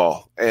ran the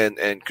ball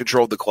and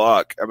controlled the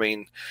clock. I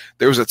mean,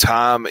 there was a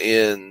time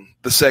in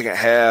the second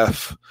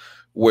half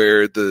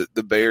where the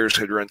Bears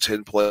had run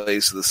 10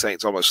 plays to the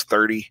Saints almost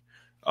 30.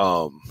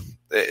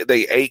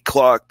 They ate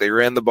clock, they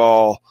ran the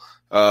ball,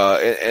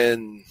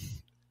 and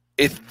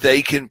if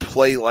they can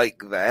play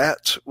like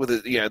that with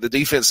it, the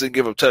defense didn't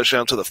give a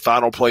touchdown to the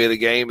final play of the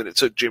game, and it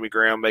took Jimmy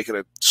Graham making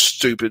a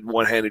stupid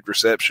one-handed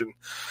reception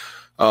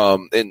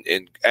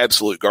in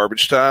absolute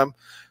garbage time.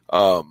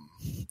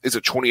 It's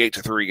a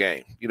 28-3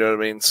 game. You know what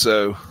I mean?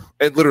 So,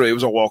 and literally it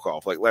was a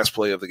walk-off, like last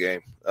play of the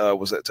game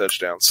was that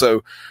touchdown.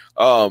 So,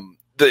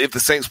 if the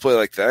Saints play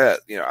like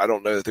that, I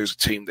don't know that there's a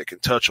team that can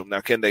touch them.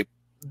 Now, can they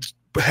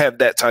have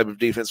that type of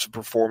defensive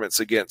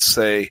performance against,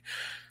 say,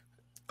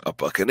 a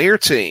Buccaneer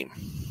team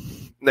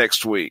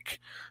next week,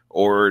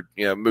 or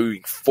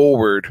moving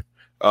forward,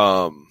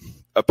 a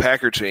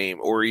Packer team,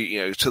 or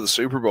to the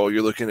Super Bowl?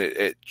 You're looking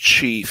at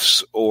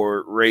Chiefs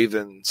or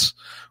Ravens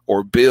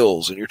or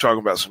Bills, and you're talking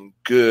about some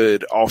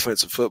good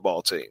offensive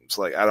football teams.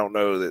 Like, I don't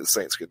know that the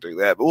Saints can do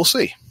that, but we'll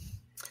see.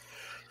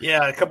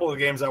 Yeah, a couple of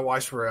games I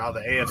watched were out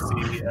of the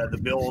AFC. The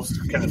Bills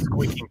kind of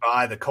squeaking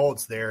by the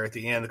Colts there at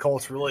the end. The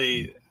Colts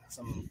really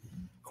some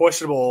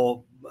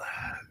questionable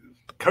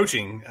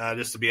coaching,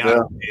 just to be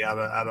honest,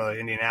 out of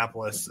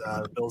Indianapolis.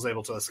 The Bills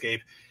able to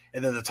escape.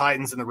 And then the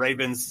Titans and the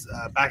Ravens,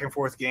 back and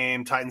forth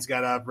game. Titans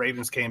got up,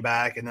 Ravens came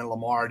back, and then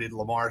Lamar did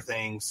Lamar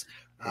things.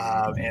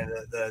 And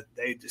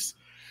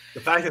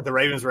the fact that the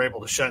Ravens were able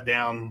to shut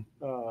down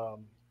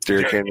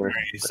Derrick Henry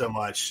so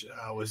much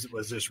was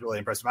just really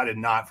impressive. I did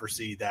not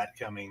foresee that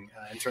coming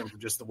in terms of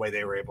just the way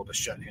they were able to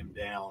shut him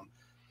down.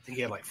 I think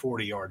he had like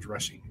 40 yards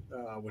rushing,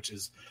 which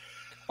is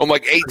on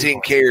like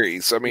 18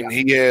 carries. I mean,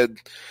 he had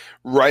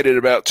right at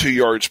about 2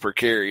 yards per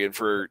carry. And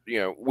for,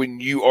 when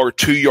you are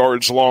 2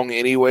 yards long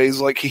anyways,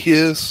 like he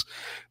is,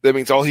 that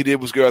means all he did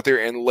was go out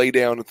there and lay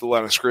down at the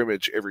line of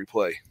scrimmage every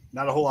play.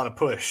 Not a whole lot of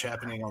push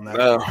happening on that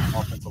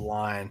offensive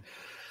line.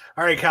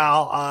 All right,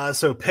 Kyle.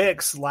 So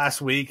picks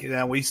last week.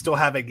 Now we still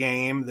have a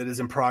game that is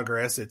in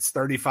progress. It's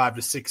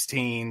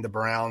 35-16, the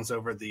Browns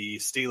over the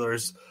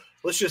Steelers.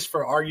 Let's just,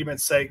 for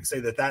argument's sake, say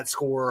that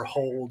score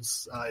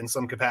holds in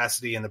some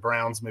capacity and the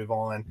Browns move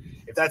on.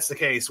 If that's the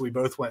case, we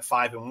both went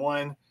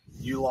 5-1.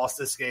 You lost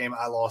this game.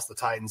 I lost the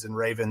Titans and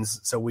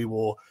Ravens. So we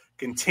will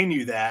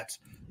continue that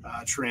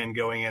trend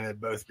going in at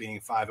both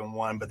being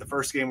 5-1. But the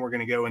first game we're going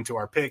to go into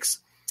our picks.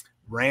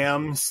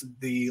 Rams,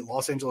 the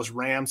Los Angeles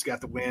Rams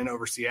got the win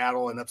over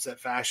Seattle in upset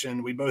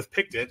fashion. We both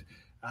picked it,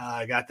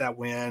 got that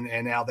win,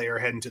 and now they are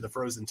heading to the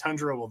frozen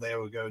tundra. Well, they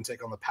will go and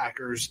take on the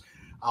Packers.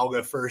 I'll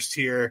go first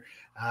here.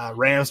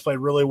 Rams played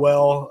really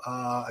well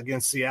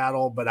against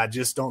Seattle, but I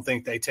just don't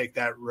think they take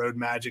that road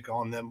magic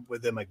on them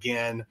with them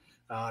again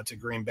to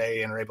Green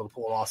Bay and are able to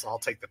pull it off. So I'll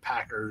take the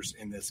Packers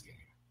in this game.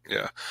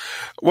 Yeah.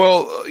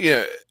 Well,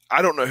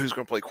 I don't know who's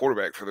going to play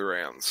quarterback for the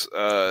Rams.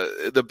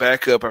 The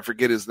backup, I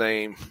forget his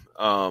name.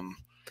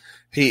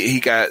 He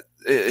got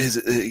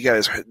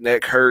his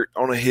neck hurt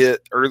on a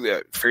hit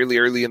fairly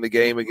early in the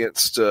game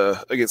against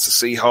the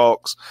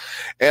Seahawks,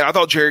 and I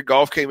thought Jared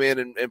Goff came in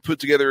and put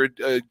together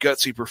a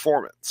gutsy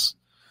performance.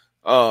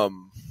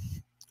 And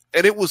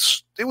it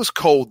was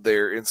cold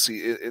there in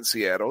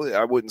Seattle.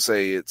 I wouldn't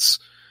say it's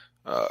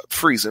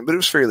freezing, but it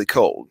was fairly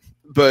cold.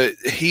 But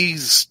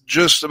he's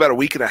just about a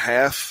week and a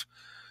half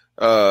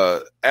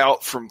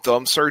out from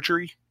thumb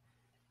surgery.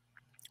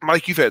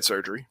 Mike, you've had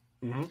surgery.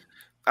 Mm-hmm.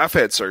 I've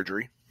had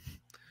surgery.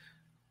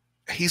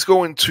 He's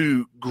going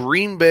to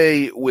Green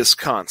Bay,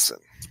 Wisconsin.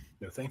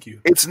 No, thank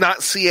you. It's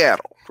not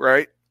Seattle,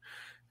 right?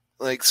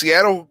 Like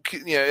Seattle,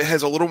 it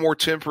has a little more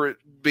temperate,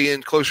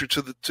 being closer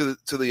to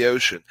the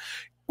ocean.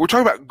 We're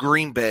talking about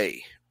Green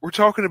Bay. We're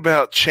talking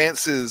about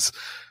chances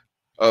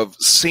of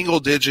single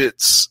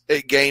digits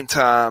at game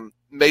time,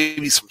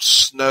 maybe some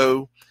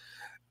snow.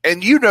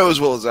 And you know as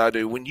well as I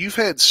do, when you've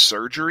had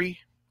surgery,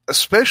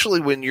 especially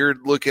when you're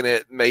looking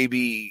at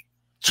maybe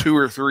 2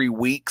 or 3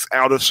 weeks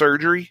out of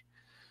surgery,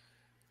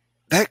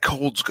 that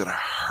cold's going to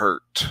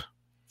hurt.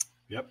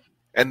 Yep.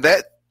 And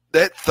that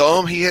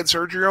thumb he had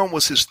surgery on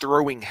was his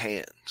throwing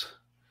hand.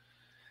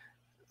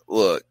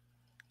 Look,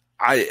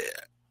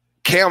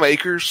 Cam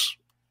Akers,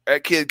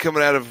 that kid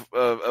coming out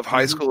of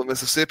high school in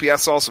Mississippi, I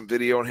saw some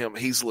video on him.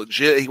 He's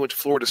legit. He went to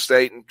Florida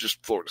State, and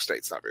just Florida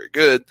State's not very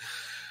good.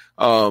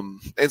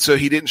 And so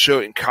he didn't show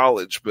it in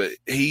college, but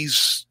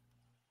he's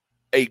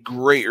a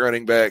great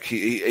running back.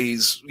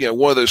 He's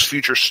one of those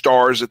future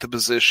stars at the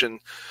position.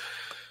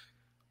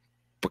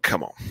 But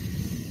come on,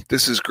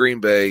 this is Green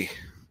Bay.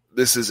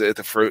 This is in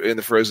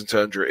the frozen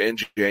tundra in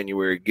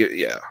January.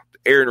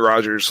 Aaron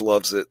Rodgers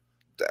loves it.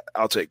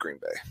 I'll take Green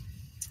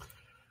Bay.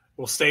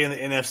 We'll stay in the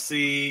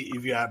NFC.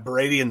 You've got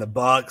Brady and the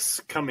Bucks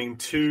coming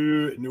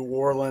to New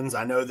Orleans.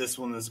 I know this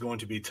one is going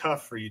to be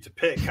tough for you to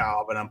pick,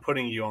 Kyle, but I'm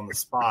putting you on the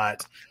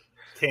spot.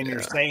 Can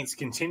your Saints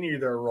continue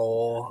their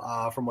role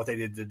from what they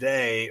did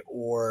today,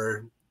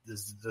 or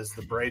does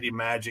the Brady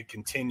magic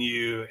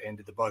continue, and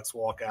did the Bucks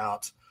walk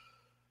out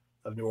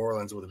of New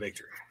Orleans with a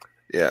victory.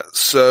 Yeah.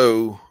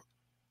 So,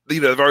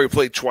 they've already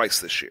played twice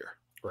this year.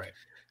 Right.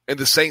 And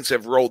the Saints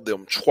have rolled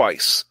them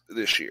twice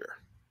this year.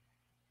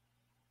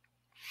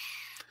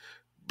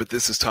 But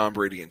this is Tom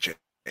Brady in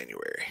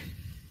January.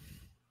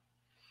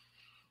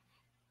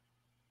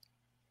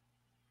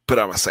 But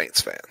I'm a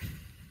Saints fan.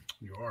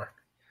 You are.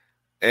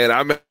 And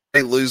I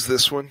may lose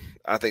this one.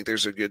 I think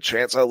there's a good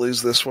chance I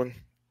lose this one.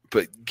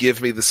 But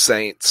give me the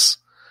Saints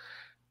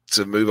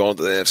to move on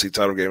to the NFC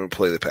title game and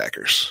play the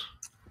Packers.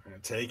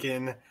 I'm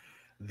taking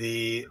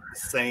the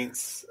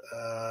Saints.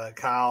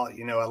 Kyle,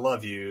 I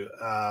love you.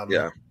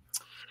 Yeah.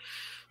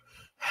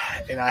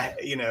 And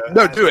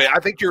do it. I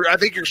think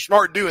you're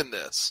smart doing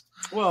this.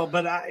 Well,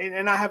 but I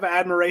have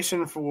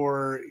admiration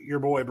for your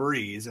boy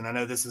Breeze, and I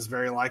know this is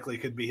very likely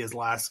could be his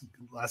last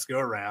go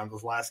around,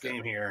 his last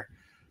game here.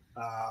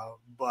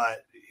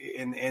 But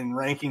in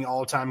ranking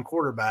all time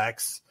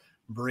quarterbacks,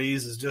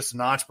 Breeze is just a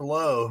notch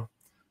below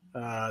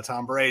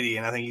Tom Brady,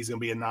 and I think he's going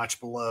to be a notch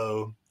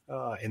below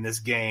in this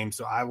game.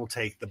 So I will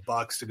take the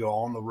Bucs to go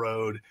on the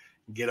road,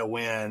 get a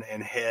win,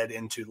 and head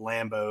into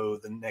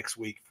Lambeau the next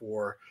week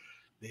for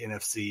the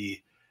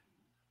NFC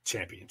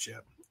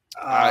Championship.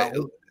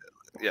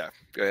 Yeah,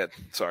 go ahead.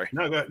 Sorry.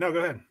 No, go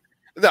ahead.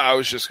 No, I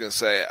was just going to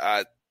say,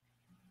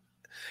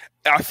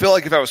 I feel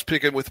like if I was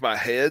picking with my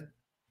head,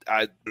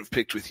 I'd have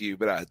picked with you,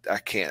 but I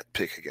can't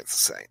pick against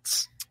the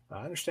Saints.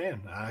 I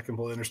understand. I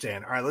completely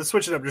understand. All right, let's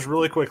switch it up just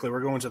really quickly.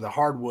 We're going to the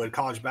hardwood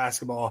college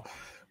basketball.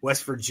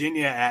 West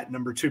Virginia at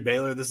number 2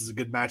 Baylor. This is a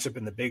good matchup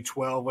in the Big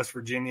 12. West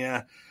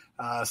Virginia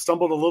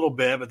stumbled a little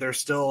bit, but they're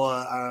still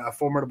a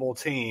formidable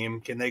team.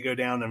 Can they go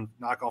down and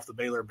knock off the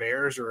Baylor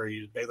Bears, or are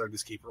Baylor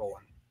just keep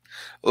rolling?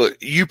 Look,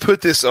 you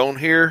put this on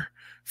here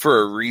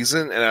for a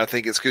reason, and I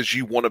think it's because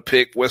you want to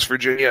pick West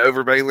Virginia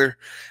over Baylor.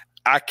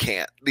 I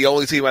can't. The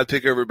only team I'd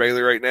pick over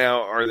Baylor right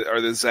now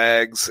are the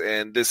Zags,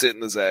 and this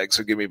isn't the Zags,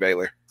 so give me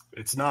Baylor.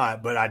 It's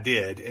not, but I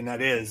did, and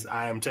that is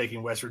I am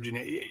taking West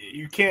Virginia.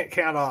 You can't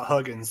count on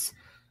Huggins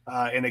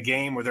in a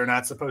game where they're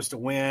not supposed to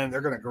win. They're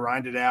going to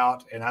grind it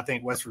out, and I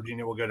think West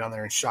Virginia will go down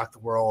there and shock the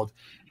world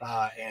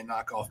and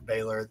knock off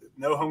Baylor.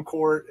 No home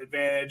court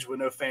advantage with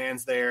no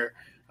fans there,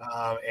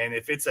 and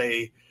if it's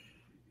a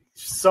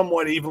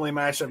somewhat evenly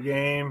matched up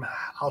game,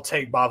 I'll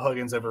take Bob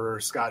Huggins over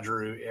Scott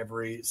Drew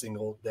every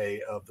single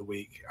day of the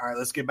week. All right,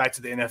 let's get back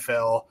to the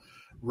NFL.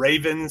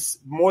 Ravens,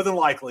 more than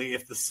likely,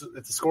 if the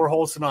score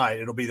holds tonight,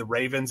 it'll be the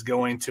Ravens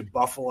going to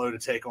Buffalo to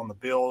take on the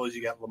Bills.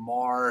 You got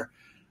Lamar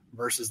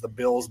versus the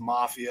Bills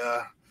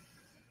Mafia.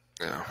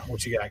 Yeah.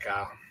 What you got,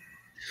 Kyle?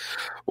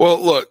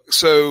 Well, look,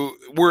 so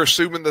we're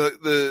assuming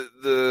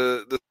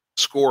the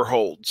score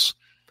holds.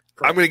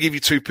 Correct. I'm going to give you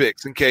 2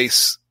 picks in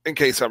case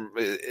I'm,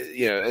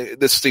 the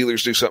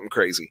Steelers do something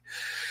crazy.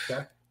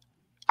 Okay.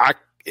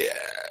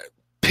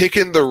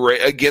 Picking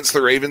against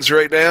the Ravens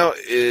right now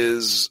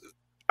is,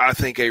 I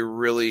think, a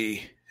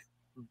really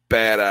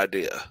bad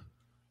idea.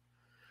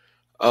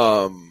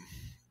 And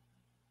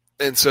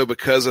so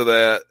because of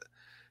that,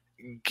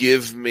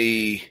 give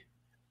me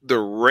the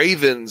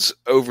Ravens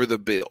over the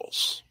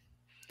Bills.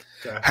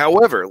 Okay.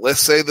 However,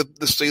 let's say the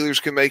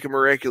Steelers can make a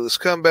miraculous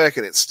comeback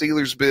and it's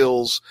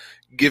Steelers-Bills.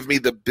 Give me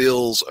the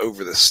Bills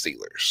over the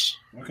Steelers.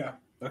 Okay.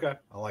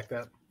 I like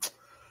that.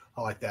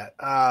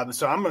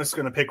 So I'm just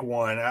going to pick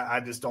one. I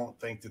just don't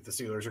think that the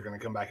Steelers are going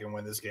to come back and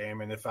win this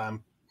game. And if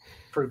I'm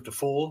proved a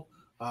fool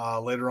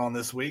later on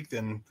this week,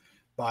 then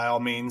by all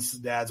means,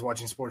 dads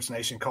watching Sports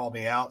Nation, call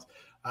me out.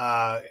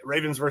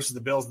 Ravens versus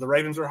the Bills. The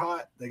Ravens are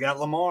hot. They got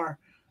Lamar.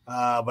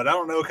 But I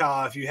don't know,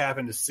 Kyle, if you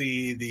happen to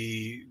see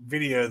the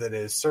video that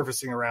is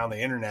surfacing around the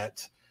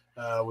internet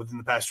within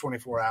the past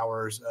 24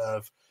 hours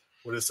of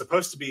what is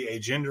supposed to be a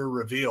gender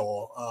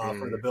reveal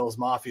for the Bills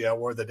Mafia,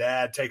 where the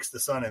dad takes the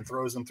son and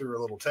throws him through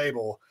a little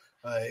table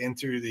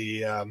into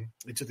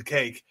the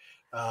cake.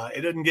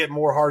 It didn't get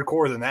more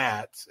hardcore than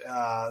that.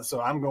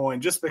 So I'm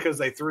going, just because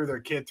they threw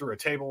their kid through a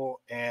table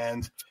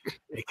and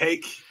a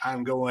cake,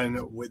 I'm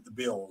going with the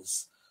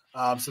Bills.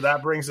 So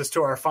that brings us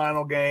to our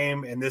final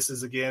game. And this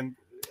is, again,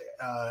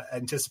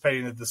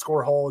 anticipating that the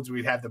score holds.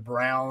 We have the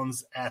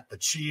Browns at the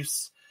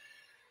Chiefs.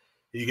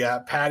 You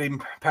got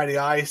Patty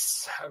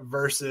Ice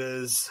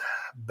versus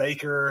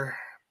Baker,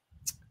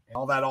 and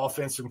all that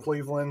offense from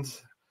Cleveland.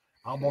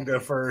 I'm going to go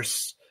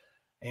first,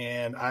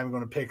 and I'm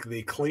going to pick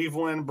the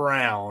Cleveland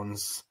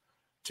Browns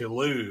to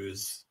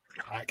lose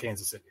at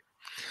Kansas City.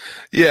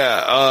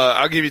 Yeah,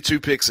 I'll give you 2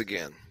 picks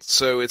again.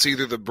 So it's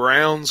either the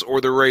Browns or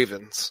the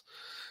Ravens,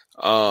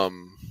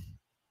 and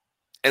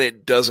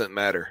it doesn't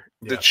matter.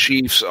 Yeah. The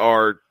Chiefs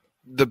are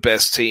the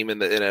best team in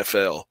the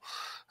NFL.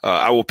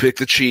 I will pick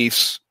the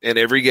Chiefs in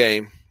every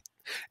game.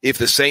 If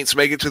the Saints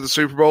make it to the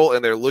Super Bowl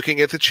and they're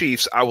looking at the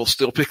Chiefs, I will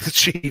still pick the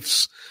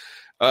Chiefs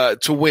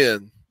to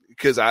win,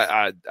 because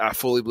I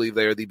fully believe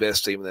they are the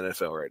best team in the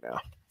NFL right now.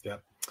 Yeah,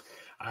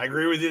 I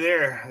agree with you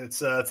there.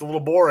 It's a little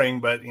boring,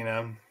 but you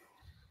got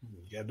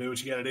to do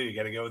what you got to do. You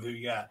got to go with who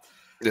you got.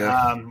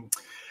 Yeah.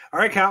 All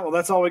right, Kyle. Well,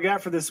 that's all we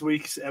got for this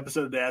week's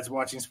episode of Dad's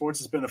Watching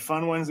Sports. It's been a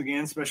fun one.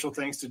 Again, special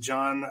thanks to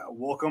John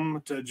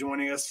Willkom to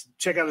joining us.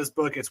 Check out his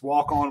book. It's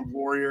Walk On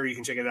Warrior. You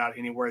can check it out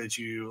anywhere that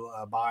you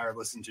buy or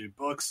listen to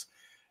books.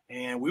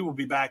 And we will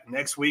be back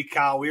next week,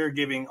 Kyle. We are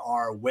giving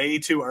our way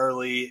too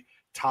early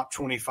top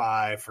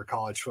 25 for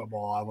college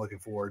football. I'm looking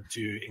forward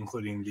to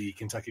including the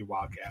Kentucky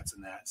Wildcats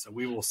in that. So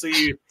we will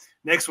see you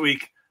next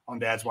week on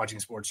Dad's Watching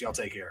Sports. Y'all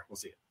take care. We'll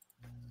see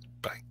you.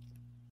 Bye.